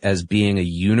music as being a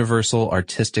universal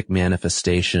artistic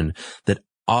manifestation that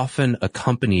often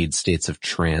accompanied states of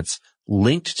trance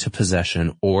linked to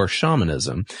possession or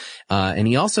shamanism. And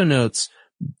he also notes,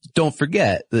 don't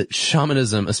forget that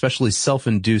shamanism, especially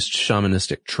self-induced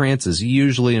shamanistic trances,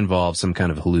 usually involve some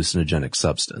kind of hallucinogenic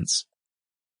substance.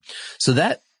 So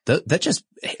that just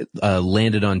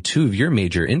landed on two of your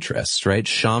major interests, right?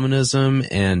 Shamanism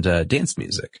and dance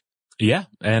music. Yeah.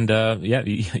 And there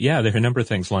are a number of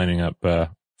things lining up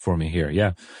for me here.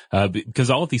 Yeah. Because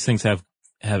all of these things have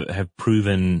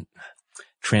proven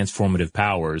transformative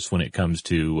powers when it comes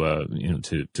to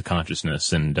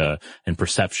consciousness and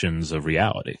perceptions of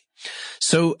reality.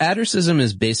 So addercism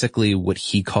is basically what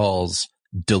he calls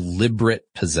deliberate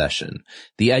possession.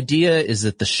 The idea is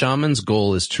that the shaman's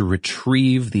goal is to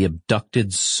retrieve the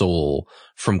abducted soul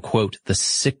from, quote, the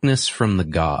sickness from the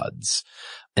gods.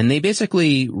 And they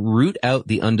basically root out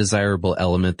the undesirable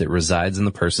element that resides in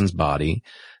the person's body.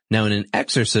 Now, in an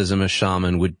exorcism, a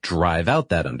shaman would drive out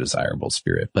that undesirable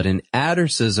spirit. But in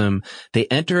addercism, they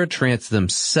enter a trance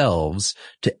themselves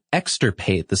to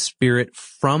extirpate the spirit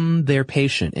from their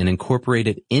patient and incorporate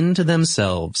it into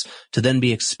themselves to then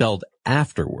be expelled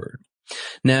afterward.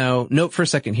 Now, note for a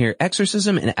second here,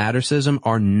 exorcism and addercism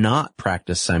are not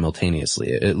practiced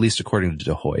simultaneously, at least according to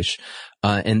de Hoysch,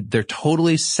 and they're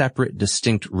totally separate,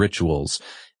 distinct rituals.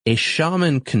 A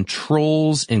shaman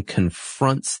controls and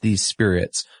confronts these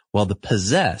spirits while the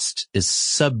possessed is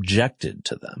subjected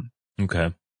to them.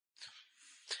 Okay.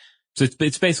 So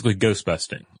it's basically ghost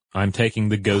busting. I'm taking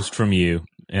the ghost from you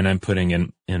and I'm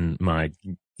putting in my...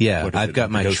 Yeah, I've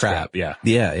got my trap. Yeah.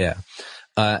 Yeah.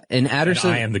 And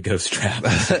addercism... And I am the ghost trap.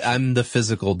 I'm the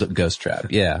physical ghost trap.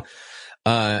 Yeah.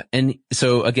 And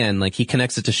so again, like, he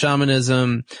connects it to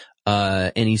shamanism.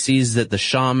 And he sees that the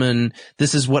shaman,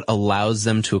 this is what allows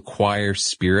them to acquire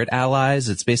spirit allies.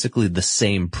 It's basically the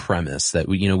same premise that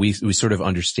we sort of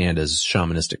understand as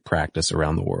shamanistic practice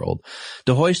around the world.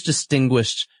 De Hoyst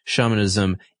distinguished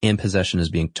shamanism and possession as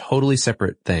being totally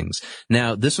separate things.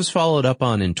 Now, this was followed up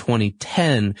on in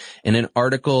 2010 in an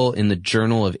article in the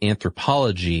Journal of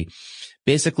Anthropology,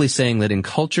 basically saying that in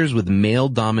cultures with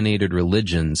male-dominated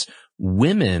religions,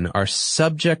 women are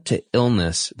subject to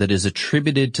illness that is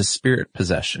attributed to spirit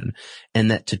possession, and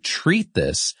that to treat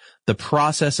this, the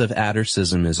process of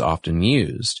addercism is often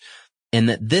used, and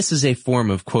that this is a form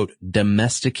of, quote,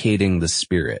 domesticating the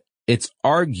spirit. It's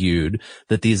argued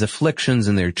that these afflictions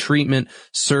and their treatment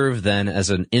serve then as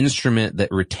an instrument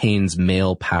that retains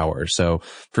male power. So,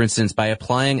 for instance, by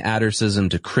applying addercism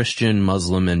to Christian,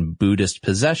 Muslim, and Buddhist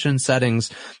possession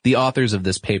settings, the authors of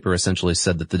this paper essentially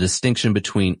said that the distinction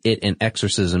between it and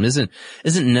exorcism isn't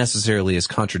necessarily as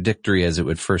contradictory as it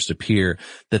would first appear,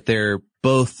 that they're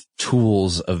both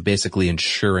tools of basically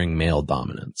ensuring male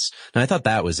dominance. Now, I thought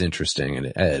that was interesting, and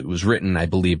it was written, I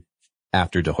believe,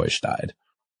 after De Hoyst died.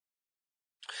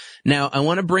 Now, I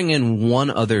want to bring in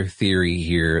one other theory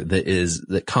here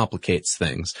that complicates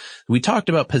things. We talked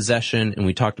about possession and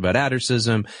we talked about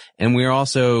addercism, and we're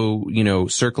also,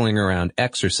 circling around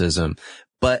exorcism.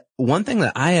 But one thing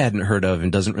that I hadn't heard of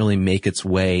and doesn't really make its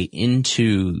way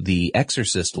into the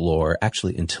Exorcist lore,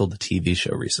 actually until the TV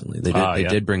show recently. They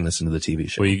did bring this into the TV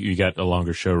show. Well, you got a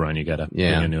longer show run. You got to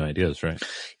bring in new ideas, right?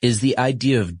 Is the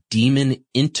idea of demon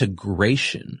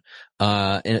integration.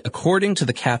 And according to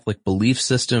the Catholic belief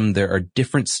system, there are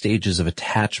different stages of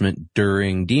attachment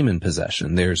during demon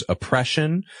possession. There's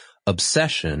oppression,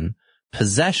 obsession,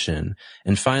 possession,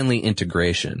 and finally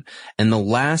integration. And the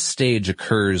last stage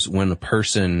occurs when a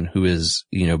person who is,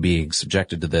 being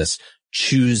subjected to this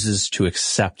chooses to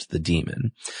accept the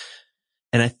demon.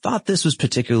 And I thought this was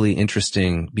particularly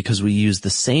interesting because we use the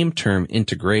same term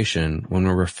integration when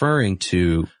we're referring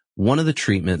to one of the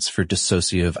treatments for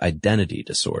dissociative identity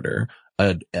disorder,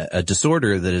 a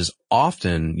disorder that is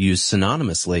often used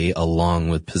synonymously along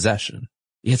with possession.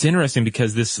 It's interesting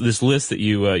because this list that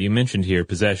you mentioned here,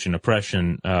 possession,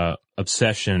 oppression,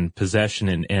 obsession,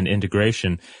 possession, and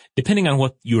integration, depending on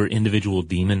what your individual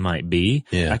demon might be,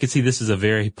 I could see this as a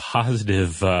very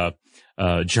positive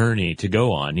journey to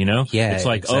go on, Yeah, it's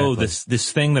like, exactly.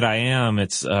 this thing that I am,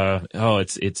 it's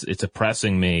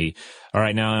oppressing me. All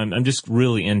right, now I'm just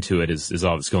really into it is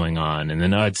all that's going on. And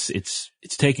then, it's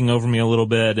taking over me a little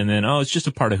bit. And then, it's just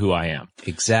a part of who I am.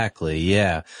 Exactly.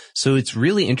 Yeah. So it's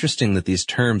really interesting that these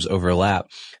terms overlap.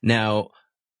 Now,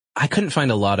 I couldn't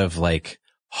find a lot of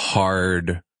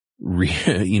hard,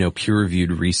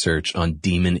 peer-reviewed research on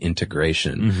demon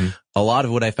integration. Mm-hmm. A lot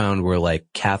of what I found were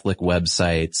Catholic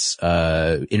websites,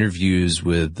 interviews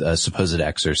with supposed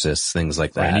exorcists, things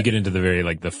like that. Right, and you get into the very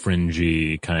the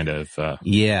fringy kind of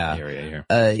area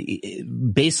here.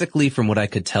 Basically, from what I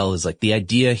could tell, is the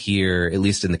idea here, at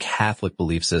least in the Catholic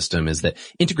belief system, is that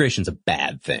integration's a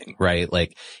bad thing, right?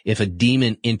 If a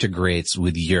demon integrates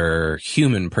with your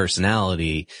human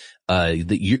personality,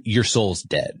 your soul's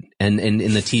dead. And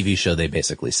in the TV show, they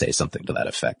basically say something to that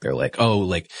effect. They're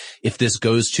if this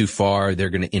goes too far, they're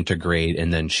going to integrate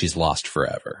and then she's lost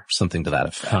forever. Something to that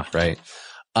effect, right?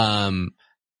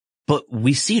 But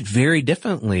we see it very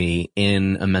differently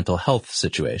in a mental health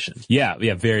situation. Yeah,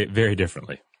 very, very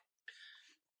differently.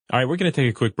 All right, we're going to take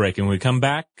a quick break, and when we come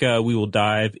back, we will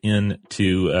dive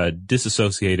into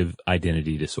dissociative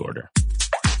identity disorder.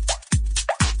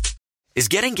 Is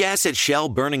getting gas at Shell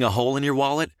burning a hole in your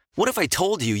wallet? What if I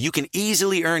told you you can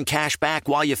easily earn cash back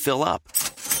while you fill up?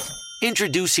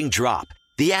 Introducing Drop,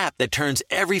 the app that turns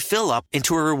every fill up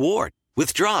into a reward.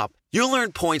 With Drop, you'll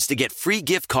earn points to get free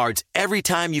gift cards every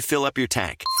time you fill up your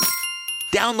tank.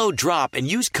 Download Drop and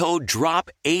use code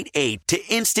DROP88 to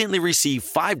instantly receive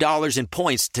 $5 in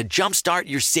points to jumpstart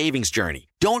your savings journey.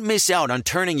 Don't miss out on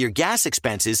turning your gas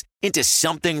expenses into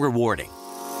something rewarding.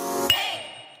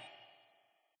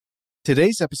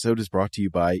 Today's episode is brought to you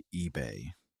by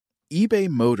eBay. eBay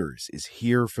Motors is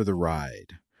here for the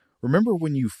ride. Remember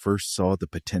when you first saw the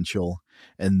potential?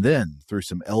 And then, through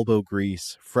some elbow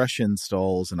grease, fresh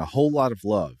installs, and a whole lot of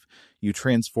love, you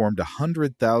transformed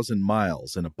 100,000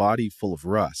 miles and a body full of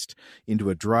rust into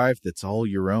a drive that's all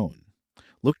your own.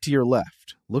 Look to your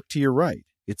left. Look to your right.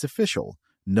 It's official.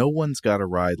 No one's got a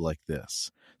ride like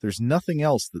this. There's nothing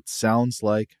else that sounds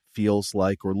like, feels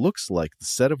like, or looks like the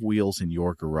set of wheels in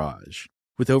your garage.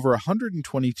 With over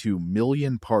 122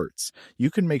 million parts, you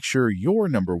can make sure your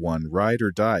number one ride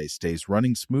or die stays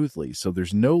running smoothly, so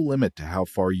there's no limit to how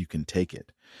far you can take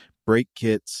it. Brake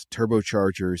kits,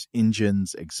 turbochargers,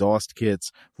 engines, exhaust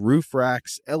kits, roof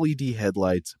racks, LED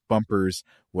headlights, bumpers,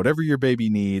 whatever your baby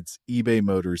needs, eBay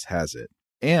Motors has it.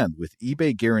 And with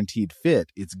eBay Guaranteed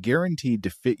Fit, it's guaranteed to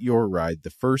fit your ride the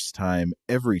first time,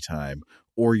 every time,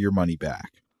 or your money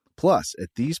back. Plus,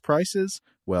 at these prices,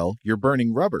 well, you're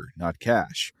burning rubber, not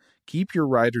cash. Keep your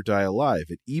ride or die alive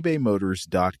at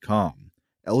ebaymotors.com.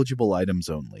 Eligible items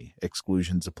only.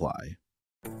 Exclusions apply.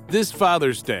 This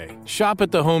Father's Day, shop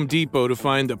at the Home Depot to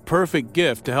find the perfect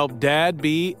gift to help Dad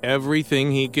be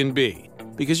everything he can be.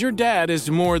 Because your dad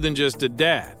is more than just a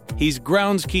dad. He's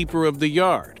groundskeeper of the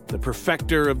yard, the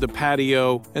perfecter of the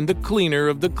patio, and the cleaner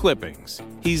of the clippings.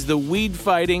 He's the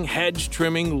weed-fighting,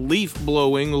 hedge-trimming,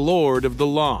 leaf-blowing lord of the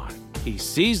lawn. He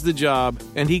sees the job,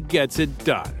 and he gets it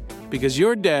done. Because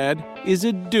your dad is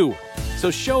a doer. So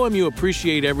show him you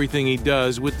appreciate everything he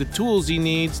does with the tools he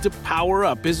needs to power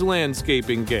up his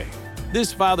landscaping game.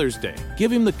 This Father's Day,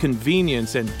 give him the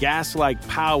convenience and gas-like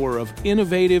power of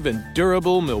innovative and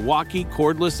durable Milwaukee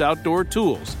cordless outdoor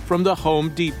tools from the Home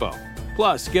Depot.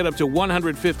 Plus, get up to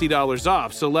 $150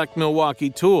 off select Milwaukee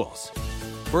tools.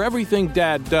 For everything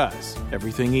Dad does,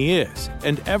 everything he is,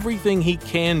 and everything he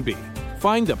can be,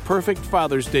 find the perfect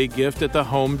Father's Day gift at the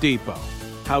Home Depot.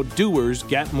 How doers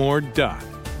get more done.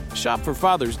 Shop for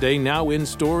Father's Day now in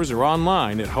stores or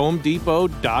online at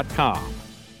homedepot.com.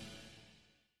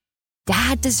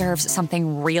 Dad deserves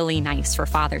something really nice for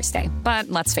Father's Day, but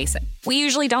let's face it, we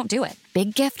usually don't do it.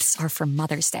 Big gifts are for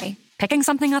Mother's Day. Picking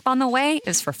something up on the way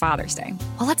is for Father's Day.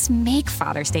 Well, let's make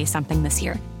Father's Day something this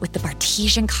year with the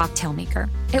Bartesian Cocktail Maker.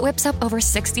 It whips up over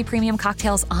 60 premium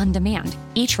cocktails on demand,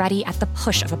 each ready at the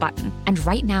push of a button. And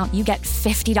right now, you get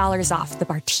 $50 off the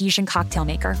Bartesian Cocktail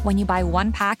Maker when you buy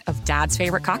one pack of Dad's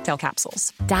favorite cocktail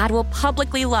capsules. Dad will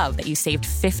publicly love that you saved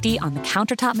 $50 on the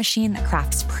countertop machine that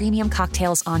crafts premium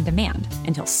cocktails on demand.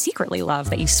 And he'll secretly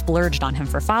love that you splurged on him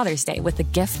for Father's Day with the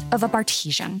gift of a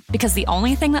Bartesian. Because the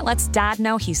only thing that lets Dad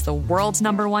know he's the world's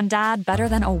number one dad better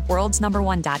than a world's number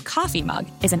one dad coffee mug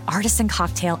is an artisan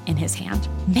cocktail in his hand.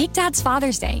 Make Dad's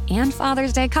Father's Day and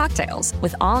Father's Day cocktails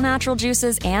with all natural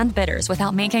juices and bitters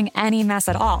without making any mess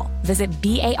at all. Visit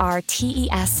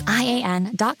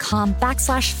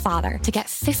BARTESIAN.com/father to get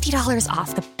 $50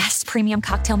 off the best premium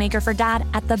cocktail maker for Dad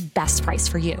at the best price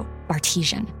for you.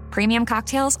 Bartesian. Premium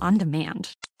cocktails on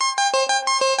demand.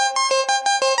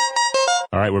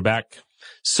 All right, we're back.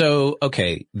 So,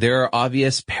 okay, there are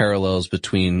obvious parallels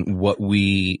between what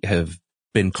we have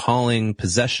been calling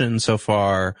possession so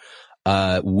far,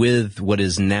 with what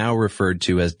is now referred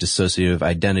to as dissociative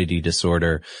identity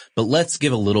disorder. But let's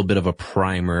give a little bit of a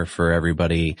primer for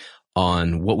everybody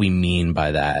on what we mean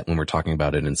by that when we're talking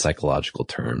about it in psychological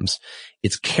terms.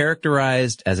 It's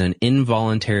characterized as an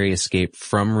involuntary escape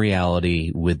from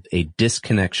reality with a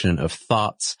disconnection of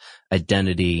thoughts,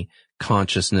 identity,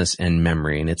 consciousness, and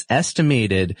memory. And it's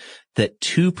estimated that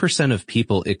 2% of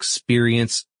people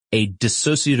experience a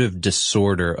dissociative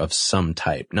disorder of some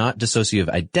type, not dissociative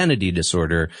identity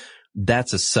disorder.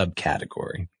 That's a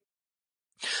subcategory.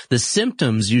 The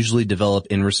symptoms usually develop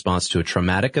in response to a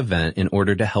traumatic event in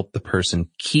order to help the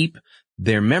person keep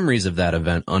their memories of that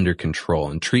event under control.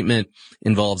 And treatment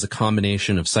involves a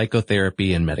combination of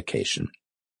psychotherapy and medication.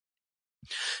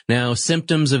 Now,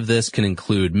 symptoms of this can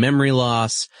include memory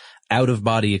loss,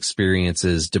 out-of-body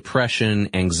experiences, depression,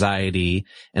 anxiety,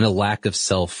 and a lack of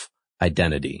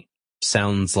self-identity.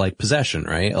 Sounds like possession,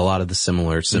 right? A lot of the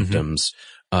similar symptoms,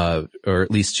 or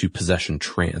at least to possession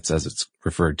trance, as it's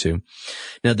referred to.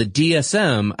 Now, the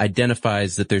DSM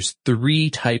identifies that there's 3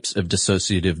 types of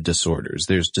dissociative disorders.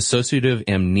 There's dissociative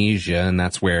amnesia, and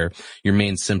that's where your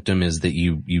main symptom is that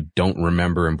you don't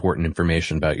remember important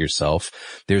information about yourself.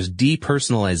 There's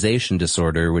depersonalization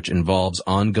disorder, which involves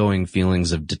ongoing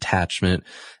feelings of detachment,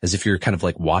 as if you're kind of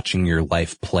like watching your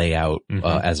life play out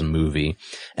as a movie.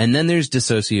 And then there's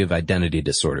dissociative identity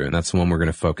disorder, and that's the one we're going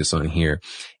to focus on here.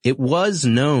 It was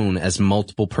known as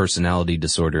multiple personality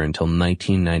disorder until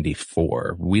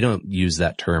 1994. We don't use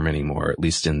that term anymore, at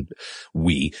least in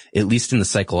the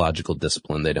psychological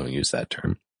discipline, they don't use that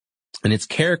term. And it's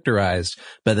characterized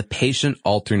by the patient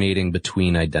alternating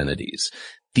between identities.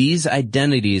 These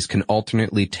identities can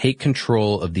alternately take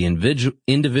control of the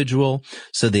individual,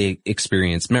 so they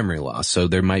experience memory loss. So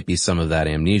there might be some of that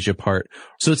amnesia part.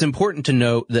 So it's important to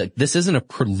note that this isn't a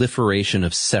proliferation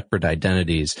of separate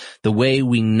identities, the way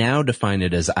we now define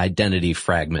it as identity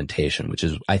fragmentation, which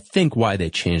is, I think, why they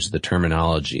changed the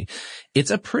terminology. It's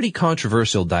a pretty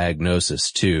controversial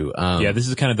diagnosis, too. Yeah, this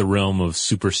is kind of the realm of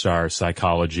superstar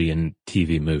psychology in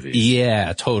TV movies.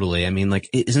 Yeah, totally. I mean, like,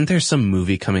 isn't there some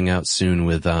movie coming out soon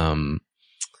with,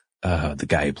 the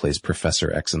guy who plays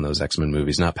Professor X in those X-Men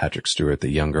movies, not Patrick Stewart, the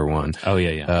younger one. Oh,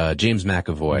 yeah. James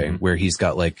McAvoy, where he's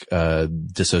got like,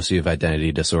 dissociative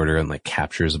identity disorder and like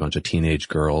captures a bunch of teenage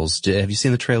girls. Have you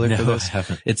seen the trailer for this? I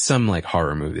haven't. It's some like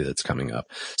horror movie that's coming up.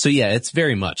 So yeah, it's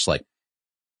very much like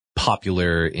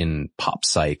popular in pop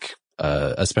psych,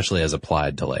 especially as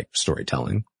applied to like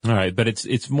storytelling. All right. But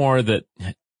it's more that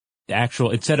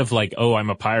instead of like, oh, I'm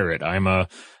a pirate, I'm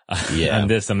I'm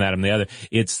this, I'm that, I'm the other.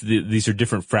 These are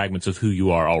different fragments of who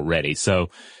you are already. So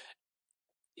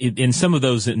in some of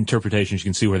those interpretations, you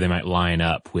can see where they might line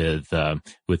up with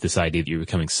this idea that you're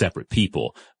becoming separate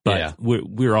people. But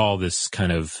we're all this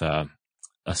kind of,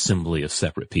 assembly of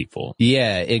separate people.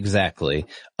 Yeah, exactly.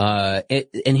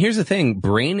 And here's the thing,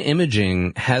 brain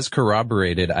imaging has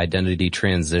corroborated identity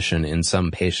transition in some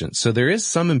patients. So there is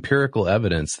some empirical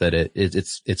evidence that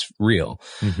it's real.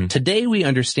 Mm-hmm. Today we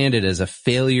understand it as a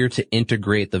failure to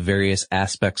integrate the various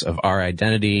aspects of our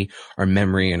identity, our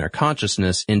memory, and our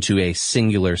consciousness into a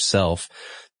singular self.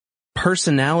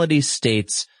 Personality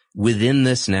states within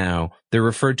this now, they're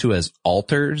referred to as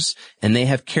alters, and they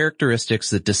have characteristics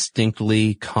that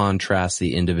distinctly contrast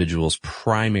the individual's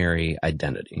primary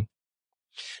identity.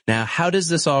 Now, how does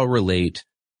this all relate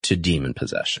to demon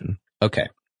possession? Okay.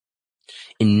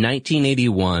 In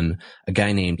 1981, a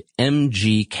guy named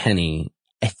M.G. Kenny,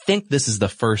 I think this is the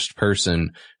first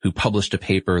person who published a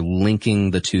paper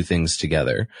linking the two things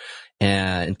together.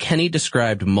 And Kenny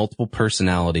described multiple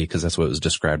personality, because that's what it was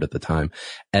described at the time,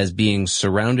 as being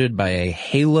surrounded by a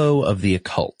halo of the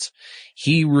occult.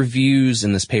 He reviews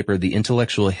in this paper the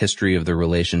intellectual history of the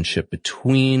relationship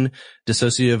between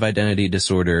dissociative identity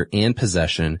disorder and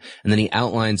possession, and then he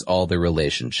outlines all the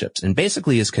relationships. And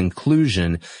basically his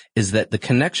conclusion is that the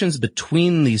connections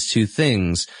between these two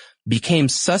things became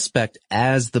suspect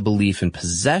as the belief in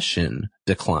possession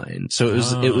declined. So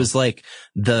it was like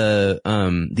the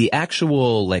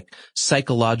actual like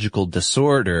psychological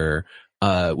disorder,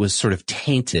 was sort of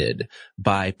tainted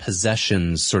by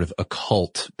possession's sort of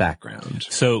occult background.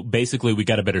 So basically we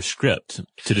got a better script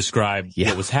to describe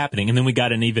what was happening, and then we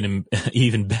got an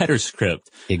even better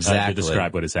script to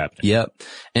describe what is happening. Yep.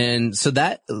 And so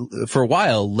that for a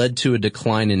while led to a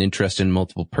decline in interest in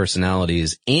multiple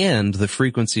personalities and the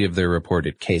frequency of their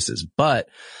reported cases. But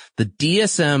the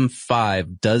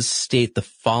DSM-5 does state the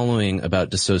following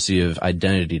about dissociative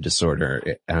identity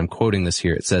disorder. And I'm quoting this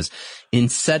here. It says, in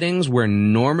settings where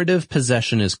normative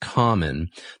possession is common,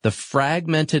 the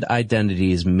fragmented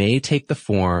identities may take the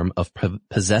form of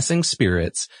possessing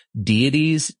spirits,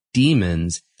 deities,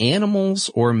 demons, animals,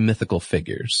 or mythical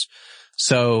figures.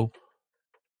 So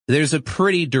there's a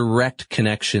pretty direct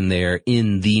connection there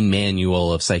in the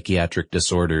Manual of Psychiatric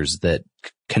Disorders that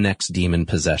connects demon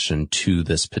possession to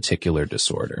this particular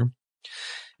disorder.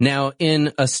 Now,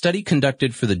 in a study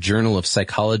conducted for the Journal of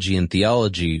Psychology and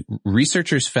Theology,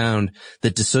 researchers found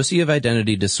that dissociative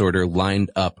identity disorder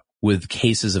lined up with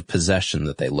cases of possession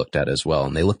that they looked at as well.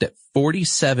 And they looked at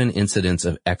 47 incidents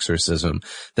of exorcism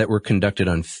that were conducted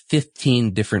on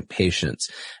 15 different patients.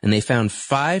 And they found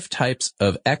 5 types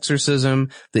of exorcism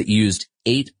that used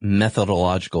 8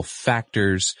 methodological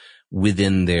factors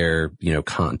within their,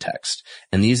 context.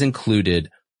 And these included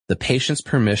the patient's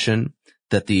permission,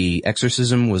 that the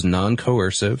exorcism was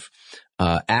non-coercive,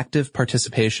 active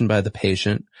participation by the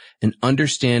patient, an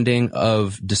understanding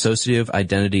of dissociative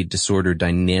identity disorder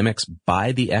dynamics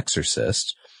by the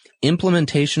exorcist,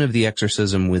 implementation of the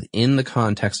exorcism within the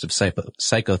context of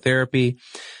psychotherapy,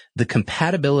 the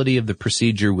compatibility of the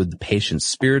procedure with the patient's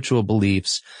spiritual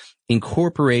beliefs,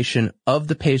 incorporation of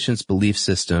the patient's belief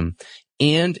system,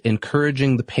 and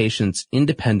encouraging the patient's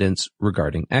independence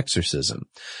regarding exorcism.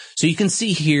 So you can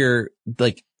see here,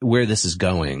 like, where this is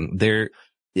going.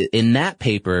 In that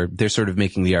paper, they're sort of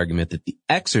making the argument that the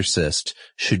exorcist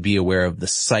should be aware of the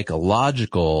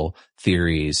psychological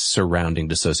theories surrounding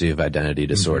dissociative identity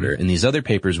disorder. In these other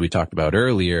papers we talked about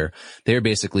earlier, they're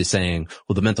basically saying,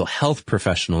 well, the mental health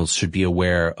professionals should be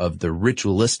aware of the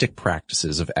ritualistic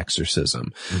practices of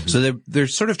exorcism. So they're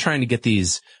sort of trying to get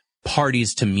these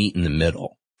parties to meet in the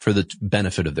middle for the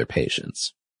benefit of their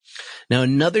patients. Now,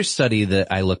 another study that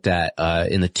I looked at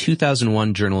in the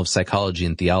 2001 Journal of Psychology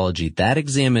and Theology, that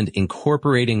examined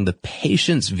incorporating the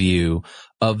patient's view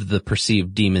of the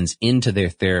perceived demons into their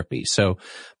therapy. So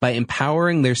by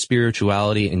empowering their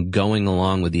spirituality and going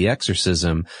along with the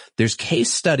exorcism, there's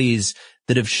case studies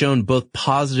that have shown both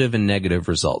positive and negative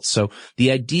results. So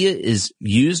the idea is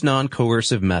use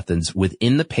non-coercive methods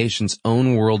within the patient's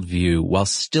own worldview while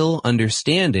still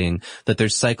understanding that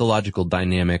there's psychological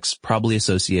dynamics probably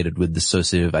associated with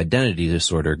dissociative identity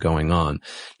disorder going on.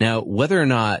 Now, whether or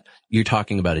not you're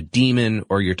talking about a demon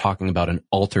or you're talking about an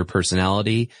alter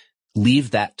personality,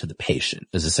 leave that to the patient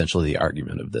is essentially the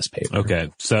argument of this paper. Okay.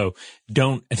 So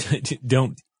don't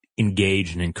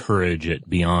engage and encourage it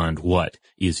beyond what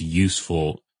is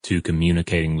useful to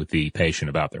communicating with the patient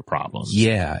about their problems.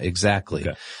 Yeah, exactly.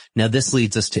 Okay. Now this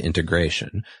leads us to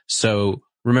integration. So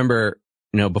remember,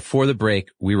 before the break,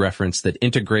 we referenced that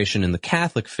integration in the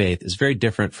Catholic faith is very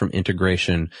different from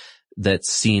integration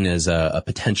that's seen as a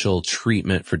potential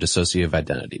treatment for dissociative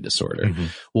identity disorder. Mm-hmm.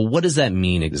 Well, what does that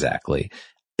mean exactly?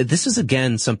 This is,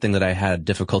 again, something that I had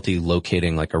difficulty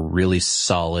locating like a really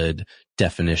solid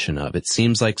definition of. It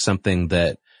seems like something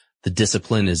that the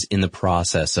discipline is in the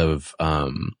process of,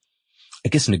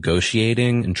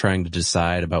 negotiating and trying to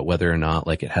decide about whether or not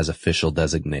like it has official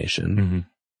designation. Mm-hmm.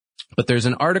 But there's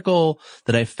an article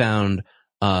that I found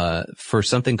for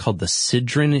something called the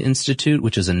Sidran Institute,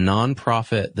 which is a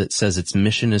nonprofit that says its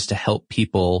mission is to help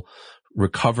people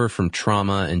recover from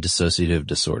trauma and dissociative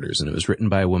disorders. And it was written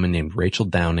by a woman named Rachel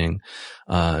Downing.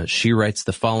 She writes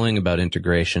the following about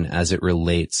integration as it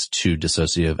relates to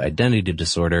dissociative identity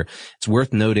disorder. It's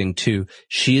worth noting, too,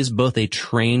 she is both a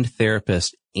trained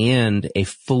therapist and a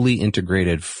fully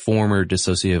integrated former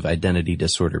dissociative identity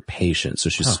disorder patient. So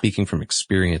she's speaking from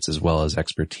experience as well as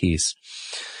expertise.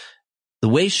 The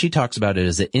way she talks about it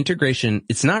is that integration,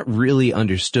 it's not really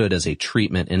understood as a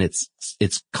treatment, and it's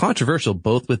controversial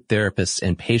both with therapists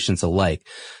and patients alike.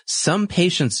 Some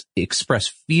patients express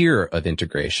fear of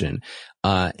integration,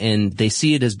 and they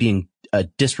see it as being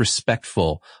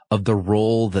disrespectful of the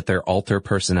role that their alter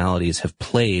personalities have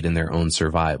played in their own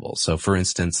survival. So for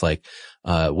instance, like,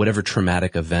 whatever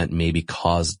traumatic event maybe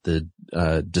caused the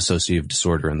dissociative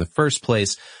disorder in the first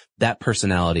place, that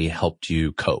personality helped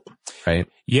you cope, right?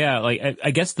 Yeah, like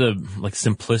I guess the like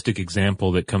simplistic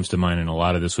example that comes to mind in a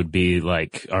lot of this would be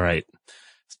like, all right,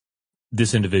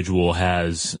 this individual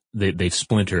has they've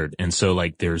splintered, and so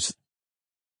like there's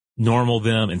normal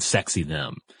them and sexy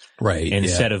them. Right. And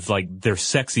instead of like their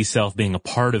sexy self being a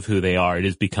part of who they are, it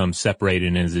has become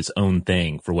separated as its own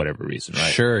thing for whatever reason,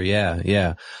 right? Sure,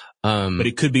 yeah. But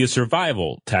it could be a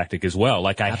survival tactic as well.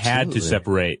 Like I had to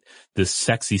separate the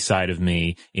sexy side of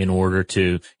me in order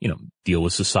to, deal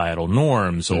with societal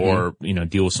norms or,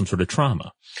 deal with some sort of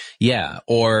trauma. Yeah.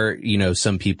 Or,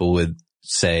 some people would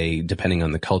say, depending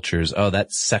on the cultures, oh,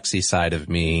 that sexy side of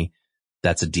me,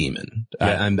 that's a demon.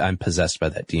 Yeah. I'm possessed by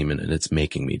that demon and it's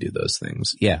making me do those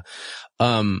things. Yeah.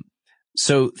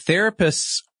 So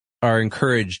therapists are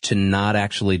encouraged to not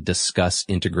actually discuss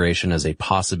integration as a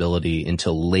possibility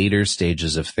until later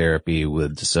stages of therapy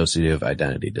with dissociative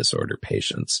identity disorder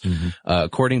patients. Mm-hmm.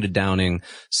 According to Downing,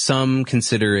 some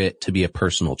consider it to be a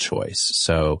personal choice.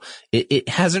 So it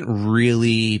hasn't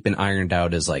really been ironed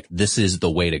out as like, this is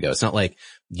the way to go. It's not like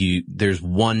there's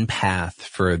one path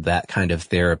for that kind of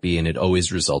therapy and it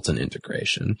always results in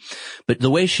integration. But the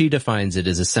way she defines it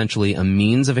is essentially a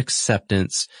means of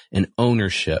acceptance and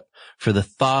ownership for the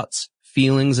thoughts,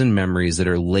 feelings, and memories that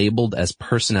are labeled as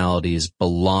personalities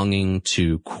belonging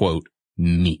to, quote,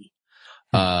 me.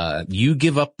 You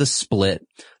give up the split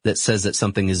that says that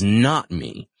something is not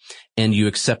me, and you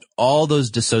accept all those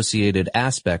dissociated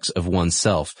aspects of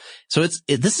oneself. So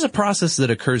this is a process that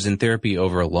occurs in therapy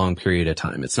over a long period of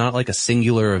time. It's not like a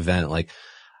singular event, like,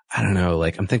 I don't know,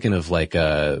 like I'm thinking of like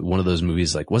one of those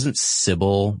movies, like wasn't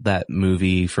Sybil that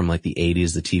movie from like the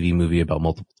 80s, the TV movie about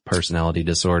multiple personality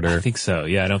disorder? I think so.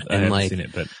 Yeah, I haven't seen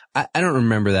it, but I don't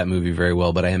remember that movie very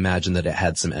well, but I imagine that it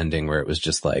had some ending where it was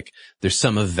just like there's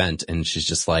some event and she's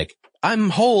just like,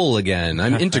 I'm whole again,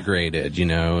 I'm integrated,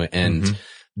 and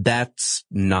that's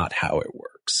not how it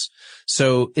works.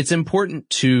 So it's important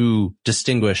to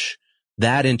distinguish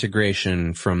that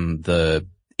integration from the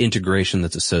integration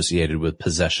that's associated with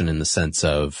possession in the sense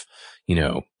of,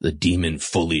 the demon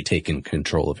fully taking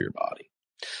control of your body.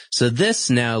 So this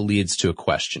now leads to a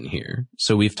question here.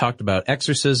 So we've talked about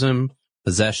exorcism,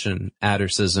 possession,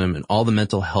 addercism, and all the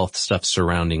mental health stuff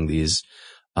surrounding these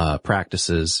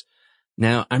practices.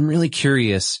 Now, I'm really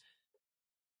curious,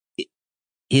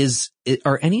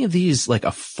 are any of these like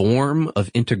a form of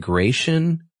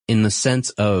integration in the sense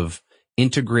of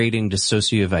integrating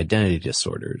dissociative identity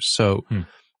disorders? So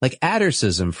like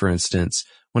addercism, for instance,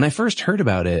 when I first heard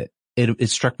about it, it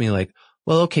struck me like,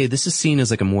 well, okay, this is seen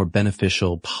as like a more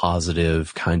beneficial,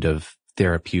 positive kind of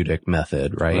therapeutic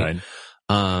method, right?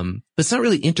 But it's not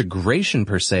really integration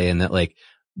per se, in that like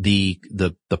the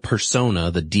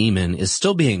persona, the demon, is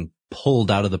still being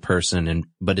pulled out of the person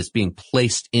but it's being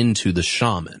placed into the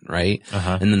shaman, right?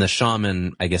 And then the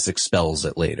shaman, I guess, expels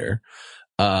it later.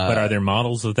 But are there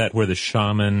models of that where the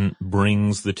shaman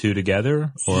brings the two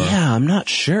together? Or? Yeah, I'm not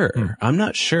sure. I'm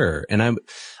not sure. And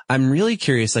I'm really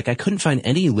curious. Like, I couldn't find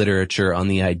any literature on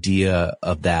the idea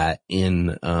of that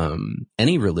in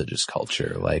any religious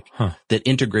culture, like that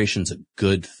integration's a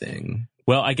good thing.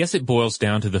 Well, I guess it boils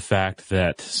down to the fact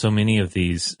that so many of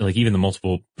these, like even the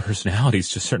multiple personalities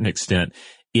to a certain extent,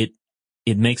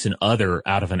 it makes an other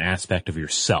out of an aspect of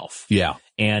yourself. Yeah.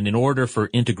 And in order for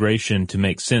integration to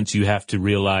make sense, you have to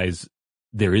realize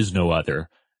there is no other.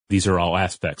 These are all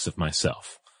aspects of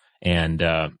myself. And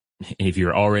if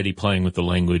you're already playing with the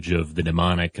language of the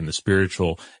demonic and the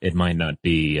spiritual, it might not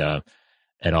be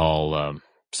at all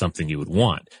something you would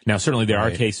want. Now, certainly there are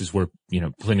cases where,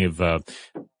 plenty of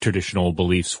traditional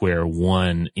beliefs where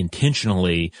one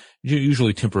intentionally,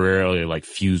 usually temporarily, like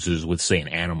fuses with, say, an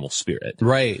animal spirit.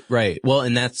 Right. Well,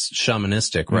 and that's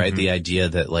shamanistic, right? Mm-hmm. The idea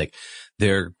that like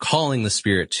they're calling the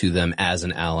spirit to them as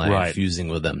an ally, and fusing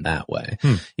with them that way.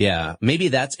 Yeah. Maybe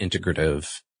that's integrative.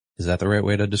 Is that the right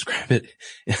way to describe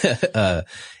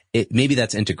it? Maybe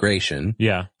that's integration.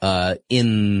 Yeah.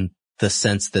 In the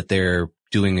sense that they're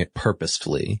doing it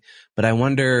purposefully. But I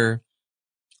wonder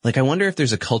if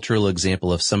there's a cultural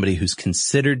example of somebody who's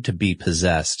considered to be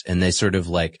possessed and they sort of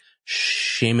like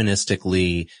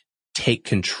shamanistically take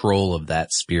control of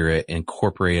that spirit,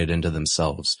 incorporate it into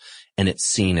themselves, and it's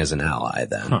seen as an ally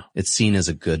then. It's seen as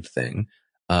a good thing.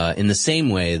 In the same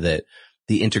way that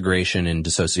the integration in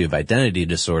dissociative identity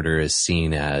disorder is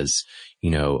seen as,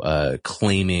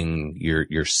 claiming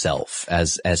yourself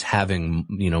as having,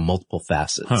 multiple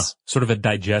facets. Sort of a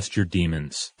digest your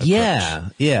demons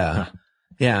approach. Yeah.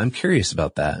 I'm curious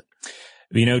about that.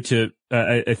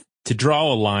 To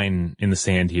draw a line in the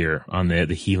sand here on the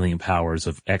healing powers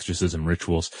of exorcism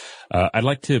rituals, I'd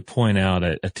like to point out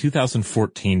a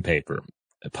 2014 paper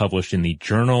published in the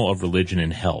Journal of Religion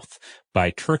and Health by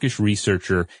Turkish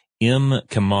researcher M.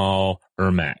 Kemal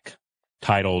Irmak,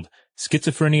 titled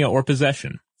Schizophrenia or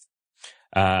Possession.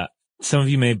 Some of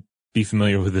you may be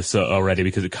familiar with this already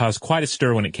because it caused quite a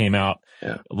stir when it came out.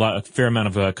 Yeah. A fair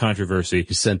amount of controversy.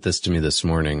 You sent this to me this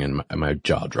morning and my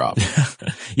jaw dropped.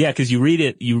 Yeah, because you read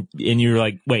it, and you're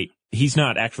like, wait, he's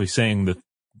not actually saying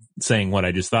what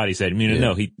I just thought he said.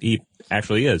 No, he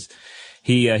actually is.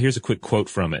 Here's a quick quote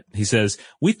from it. He says,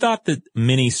 "We thought that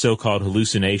many so-called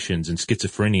hallucinations and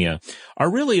schizophrenia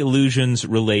are really illusions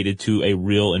related to a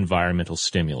real environmental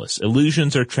stimulus.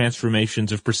 Illusions are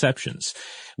transformations of perceptions,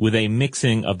 with a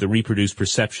mixing of the reproduced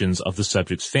perceptions of the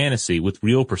subject's fantasy with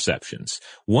real perceptions.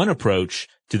 One approach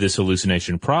to this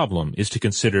hallucination problem is to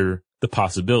consider the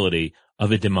possibility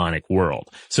of a demonic world."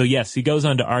 So yes, he goes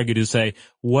on to argue to say,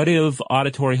 what if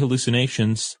auditory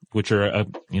hallucinations, which are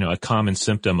a common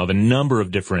symptom of a number of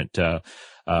different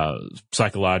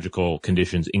psychological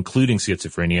conditions, including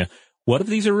schizophrenia, what if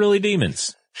these are really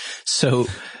demons? So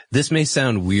this may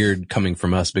sound weird coming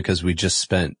from us because we just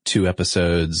spent 2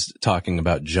 episodes talking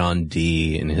about John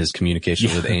Dee and his communication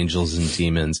with angels and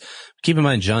demons. Keep in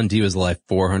mind, John Dee was alive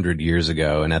 400 years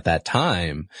ago. And at that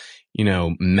time,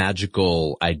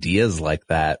 magical ideas like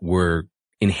that were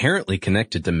inherently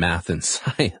connected to math and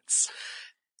science.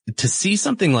 To see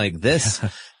something like this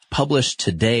published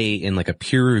today in like a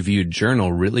peer-reviewed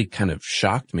journal really kind of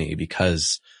shocked me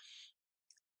because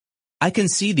I can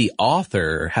see the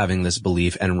author having this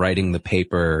belief and writing the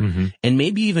paper and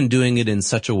maybe even doing it in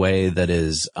such a way that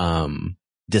is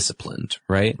disciplined,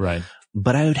 right? Right.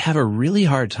 But I would have a really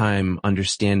hard time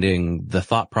understanding the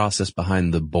thought process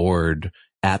behind the board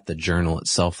at the journal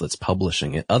itself that's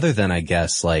publishing it, other than, I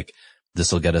guess, like,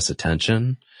 this will get us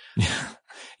attention.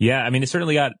 Yeah, I mean, it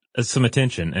certainly got some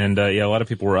attention. And, a lot of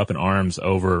people were up in arms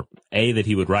over, A, that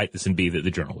he would write this, and B, that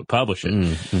the journal would publish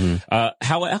it.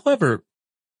 However,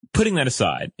 putting that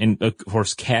aside, and of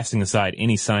course, casting aside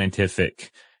any scientific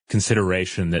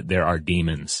consideration that there are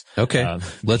demons. Okay,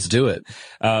 let's do it.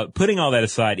 Putting all that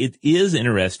aside, it is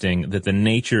interesting that the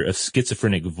nature of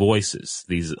schizophrenic voices,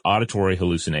 these auditory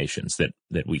hallucinations that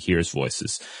we hear as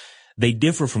voices, they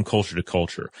differ from culture to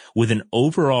culture, with an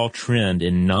overall trend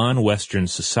in non-Western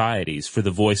societies for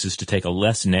the voices to take a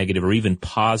less negative or even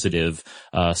positive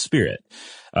spirit.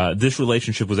 This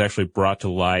relationship was actually brought to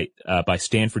light by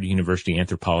Stanford University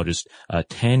anthropologist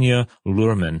Tanya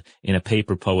Luhrmann in a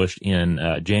paper published in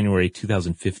January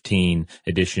 2015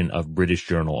 edition of British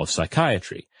Journal of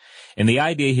Psychiatry. And the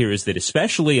idea here is that,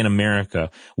 especially in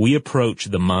America, we approach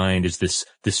the mind as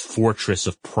this fortress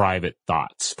of private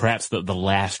thoughts, perhaps the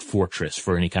last fortress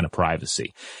for any kind of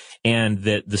privacy. And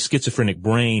that the schizophrenic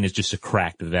brain is just a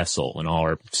cracked vessel and all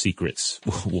our secrets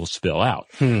will spill out.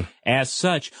 As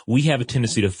such, we have a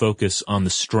tendency to focus on the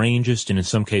strangest and in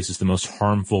some cases the most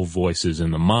harmful voices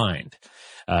in the mind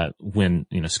when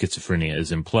schizophrenia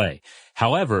is in play.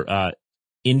 However,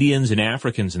 Indians and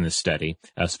Africans in this study,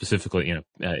 specifically,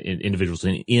 individuals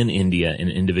in India and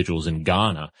individuals in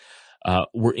Ghana,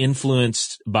 were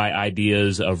influenced by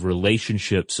ideas of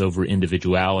relationships over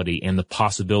individuality and the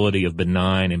possibility of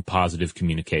benign and positive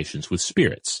communications with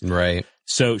spirits. Right.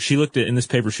 So in this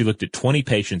paper, she looked at 20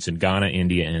 patients in Ghana,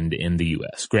 India, and in the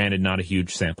U.S. Granted, not a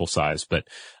huge sample size, but,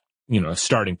 a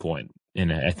starting point.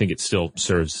 And I think it still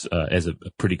serves as a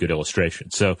pretty good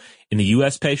illustration. So in the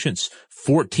U.S. patients,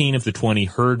 14 of the 20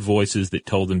 heard voices that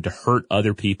told them to hurt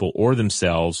other people or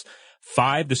themselves.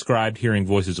 5 described hearing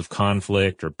voices of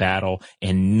conflict or battle,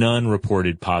 and none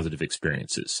reported positive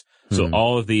experiences. So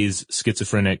all of these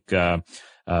schizophrenic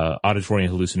auditory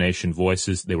and hallucination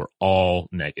voices, they were all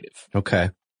negative.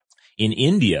 Okay. In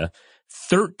India,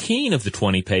 13 of the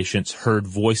 20 patients heard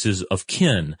voices of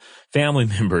kin, family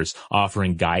members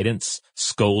offering guidance,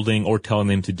 scolding, or telling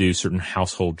them to do certain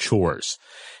household chores.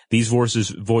 These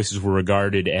voices were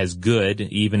regarded as good,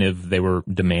 even if they were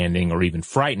demanding or even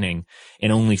frightening,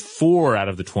 and only 4 out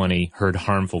of the 20 heard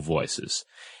harmful voices.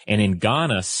 And in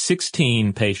Ghana,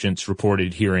 16 patients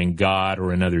reported hearing God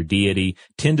or another deity.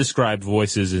 10 described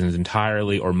voices as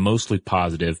entirely or mostly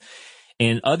positive,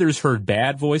 and others heard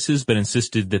bad voices but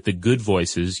insisted that the good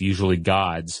voices, usually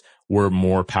God's, were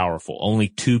more powerful. Only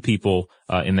 2 people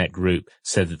in that group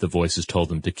said that the voices told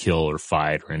them to kill or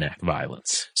fight or enact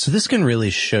violence. So this can really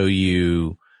show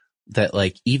you that,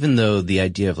 even though the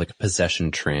idea of a possession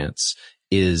trance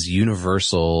is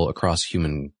universal across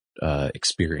human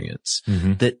experience,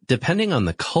 that depending on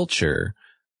the culture,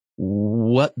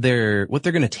 what they're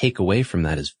going to take away from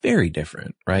that is very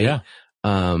different, right? Yeah.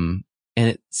 And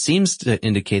it seems to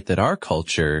indicate that our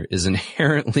culture is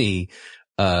inherently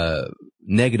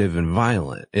negative and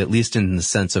violent, at least in the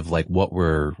sense of what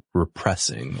we're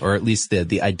repressing, or at least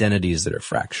the identities that are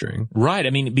fracturing. Right. I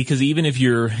mean, because even if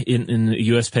you're in the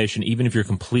U.S. patient, even if you're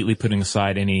completely putting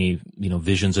aside any,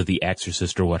 visions of The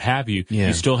Exorcist or what have you,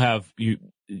 you still have, you're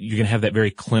going to have that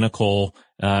very clinical,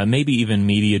 maybe even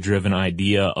media-driven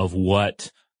idea of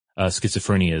what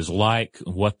schizophrenia is like,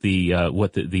 what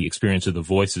the experience of the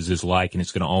voices is like, and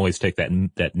it's going to always take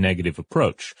that negative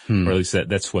approach, or at least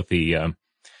that's what the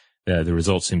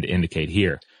results seem to indicate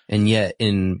here. And yet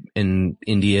in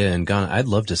India and Ghana, I'd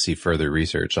love to see further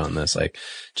research on this,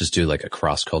 just do a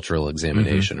cross-cultural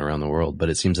examination around the world. But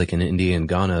it seems like in India and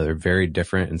Ghana, they're very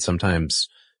different and sometimes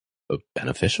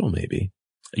beneficial, maybe.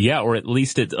 Yeah, or at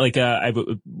least in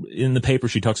the paper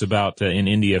she talks about in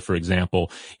India, for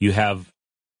example, you have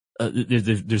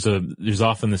there's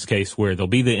often this case where there'll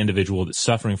be the individual that's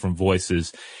suffering from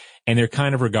voices, and they're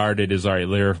kind of regarded as, all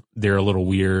right, they're a little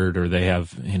weird, or they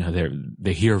have,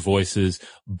 they hear voices,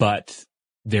 but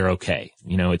they're okay.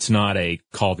 It's not a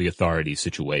call the authorities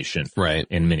situation, right?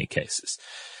 In many cases.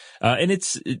 And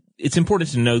it's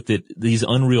important to note that these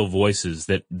unreal voices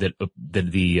that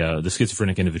the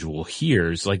schizophrenic individual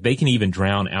hears, they can even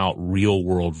drown out real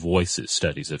world voices,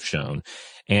 studies have shown.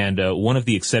 And one of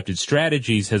the accepted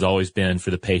strategies has always been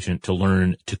for the patient to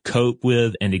learn to cope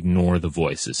with and ignore the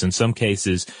voices. In some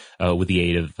cases, with the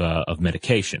aid of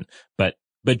medication. But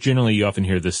generally, you often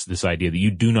hear this idea that you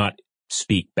do not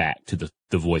speak back to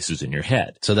the voices in your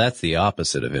head. So that's the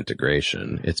opposite of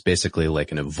integration. It's basically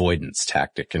like an avoidance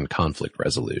tactic in conflict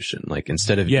resolution.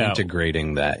 Instead of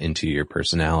integrating that into your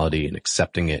personality and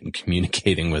accepting it and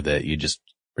communicating with it, you just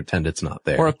pretend it's not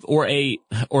there.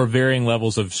 Or varying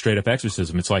levels of straight up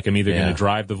exorcism. It's I'm either going to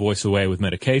drive the voice away with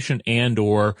medication, and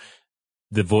or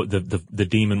the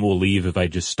demon will leave if I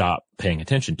just stop paying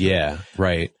attention to it. Yeah,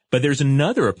 right. But there's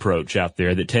another approach out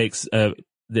there that takes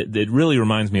that really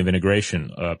reminds me of integration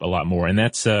a lot more, and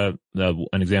that's an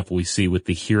example we see with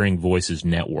the Hearing Voices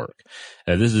Network.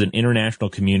 This is an international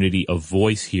community of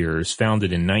voice hearers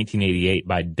founded in 1988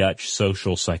 by Dutch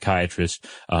social psychiatrist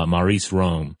Maurice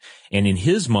Roome. And in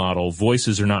his model,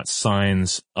 voices are not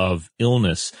signs of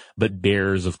illness, but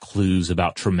bearers of clues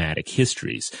about traumatic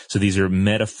histories. So these are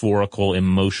metaphorical,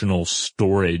 emotional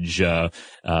storage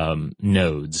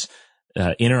nodes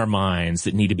in our minds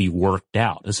that need to be worked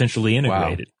out, essentially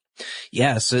integrated. Wow.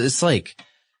 Yeah. So it's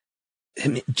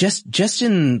just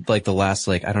in the last,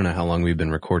 I don't know how long we've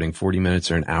been recording, 40 minutes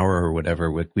or an hour or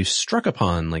whatever, we've struck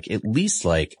upon at least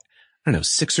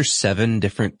 6 or 7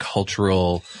 different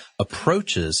cultural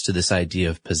approaches to this idea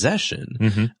of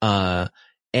possession.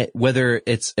 Whether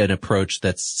it's an approach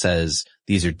that says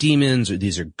these are demons or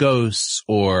these are ghosts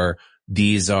or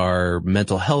these are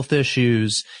mental health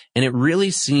issues. And it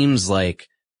really seems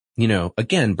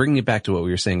again, bringing it back to what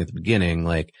we were saying at the beginning,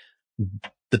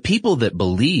 the people that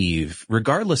believe,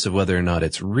 regardless of whether or not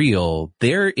it's real,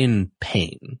 they're in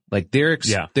pain. They're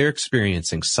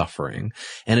experiencing suffering.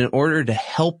 And in order to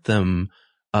help them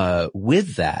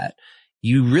with that,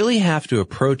 you really have to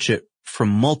approach it from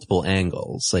multiple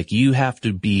angles. Like you have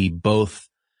to be both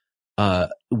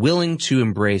willing to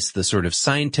embrace the sort of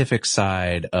scientific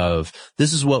side of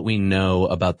this is what we know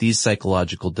about these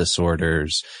psychological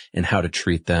disorders and how to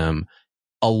treat them,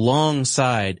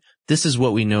 alongside this is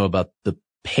what we know about the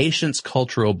patient's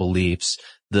cultural beliefs,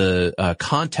 the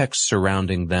context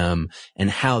surrounding them, and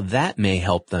how that may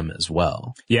help them as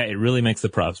well. Yeah, it really makes the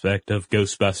prospect of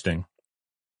ghost busting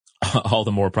all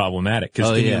the more problematic.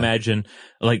 Because can you imagine,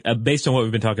 like, based on what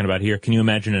we've been talking about here, can you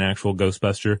imagine an actual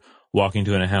Ghostbuster walking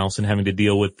to in a house and having to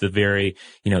deal with the very,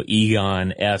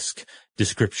 Egon-esque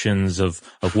descriptions of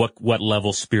what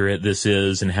level spirit this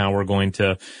is and how we're going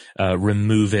to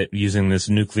remove it using this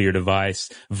nuclear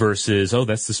device versus,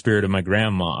 that's the spirit of my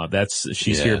grandma.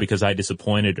 She's here because I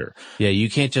disappointed her. Yeah, you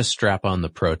can't just strap on the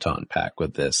proton pack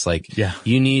with this.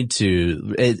 You need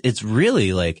to, it's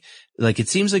really like it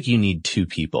seems like you need two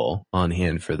people on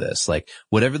hand for this. Like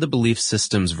whatever the belief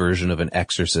system's version of an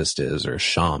exorcist is or a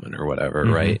shaman or whatever,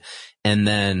 right? And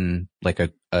then like a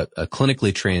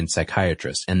clinically trained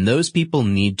psychiatrist. And those people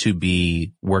need to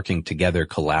be working together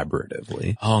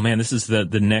collaboratively. Oh man, this is the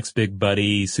next big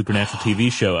buddy supernatural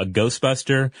TV show. A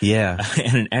Ghostbuster. Yeah.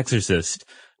 And an exorcist.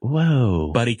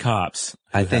 Whoa. Buddy cops.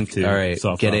 I think, all right,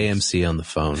 get AMC on the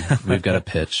phone. We've got a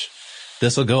pitch.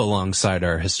 This will go alongside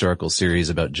our historical series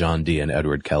about John Dee and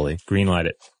Edward Kelly. Greenlight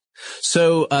it.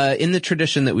 So, in the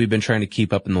tradition that we've been trying to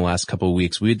keep up in the last couple of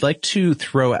weeks, we'd like to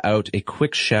throw out a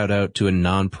quick shout out to a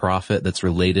nonprofit that's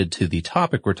related to the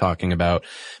topic we're talking about.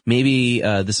 Maybe,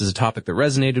 this is a topic that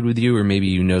resonated with you, or maybe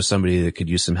you know somebody that could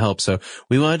use some help. So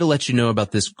we wanted to let you know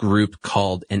about this group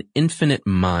called An Infinite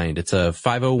Mind. It's a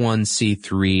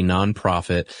 501c3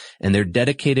 nonprofit, and they're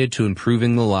dedicated to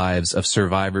improving the lives of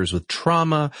survivors with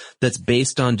trauma that's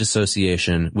based on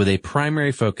dissociation, with a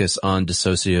primary focus on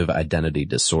dissociative identity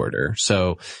disorder.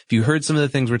 So if you heard some of the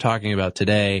things we're talking about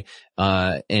today,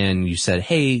 and you said,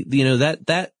 hey,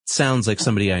 that sounds like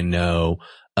somebody I know,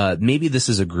 maybe this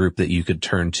is a group that you could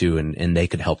turn to and they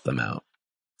could help them out.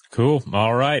 Cool.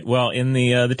 All right. Well, in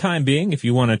the time being, if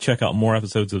you want to check out more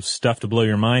episodes of Stuff to Blow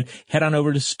Your Mind, head on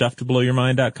over to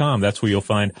stufftoblowyourmind.com. That's where you'll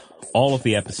find all of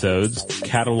the episodes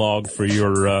cataloged for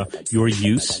your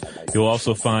use. You'll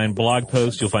also find blog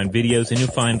posts, you'll find videos, and you'll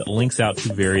find links out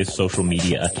to various social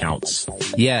media accounts.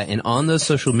 Yeah, and on those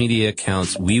social media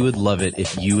accounts, we would love it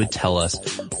if you would tell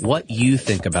us what you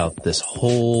think about this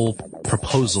whole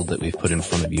proposal that we've put in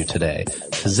front of you today.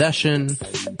 Possession,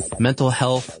 mental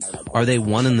health, are they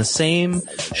one and the same?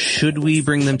 Should we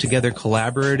bring them together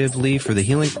collaboratively for the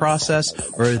healing process,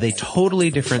 or are they totally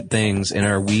different things, and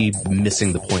are we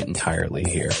missing the point entirely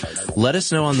here? Let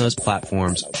us know on those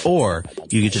platforms, or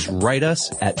you could just write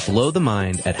us at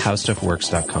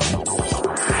blowthemind@howstuffworks.com.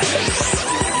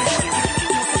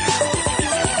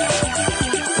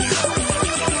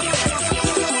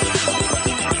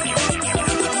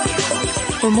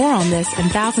 For more on this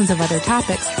and thousands of other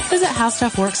topics, visit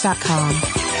howstuffworks.com.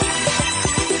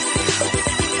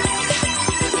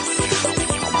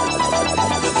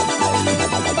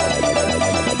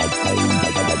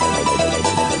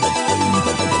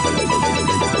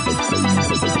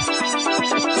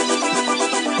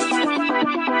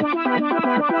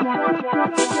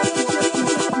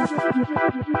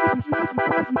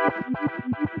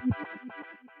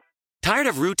 Tired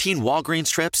of routine Walgreens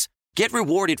trips? Get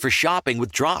rewarded for shopping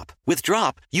with Drop. With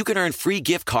Drop, you can earn free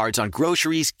gift cards on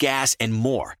groceries, gas, and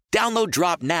more. Download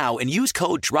Drop now and use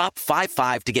code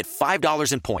DROP55 to get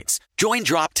 $5 in points. Join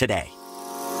Drop today.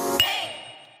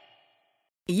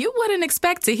 You wouldn't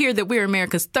expect to hear that we're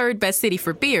America's third best city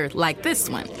for beer like this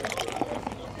one.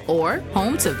 Or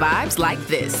home to vibes like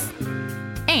this.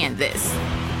 And this.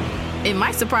 It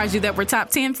might surprise you that we're top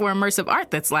 10 for immersive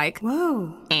art that's like,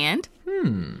 whoa. And,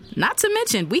 not to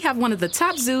mention, we have one of the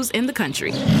top zoos in the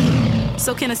country.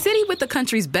 So can a city with the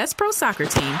country's best pro soccer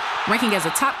team, ranking as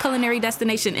a top culinary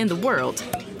destination in the world,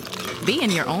 be in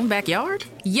your own backyard?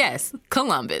 Yes,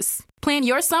 Columbus. Plan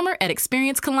your summer at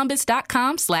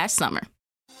experiencecolumbus.com/summer.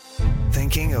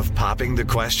 Thinking of popping the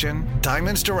question?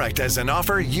 Diamonds Direct has an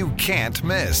offer you can't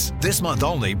miss. This month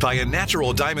only, buy a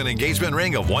natural diamond engagement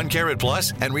ring of 1 carat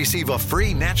plus and receive a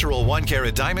free natural 1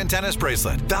 carat diamond tennis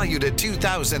bracelet valued at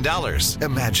 $2,000.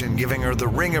 Imagine giving her the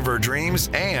ring of her dreams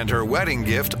and her wedding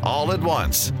gift all at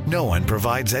once. No one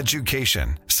provides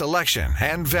education, selection,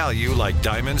 and value like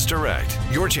Diamonds Direct.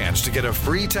 Your chance to get a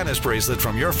free tennis bracelet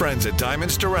from your friends at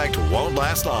Diamonds Direct won't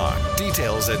last long.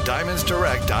 Details at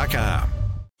diamondsdirect.com.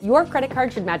 Your credit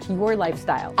card should match your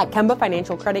lifestyle. At Kemba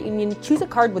Financial Credit Union, choose a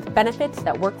card with benefits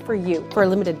that work for you. For a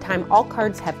limited time, all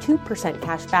cards have 2%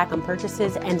 cash back on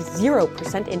purchases and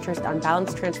 0% interest on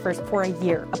balance transfers for a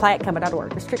year. Apply at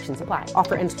Kemba.org. Restrictions apply.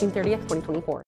 Offer ends June 30th, 2024.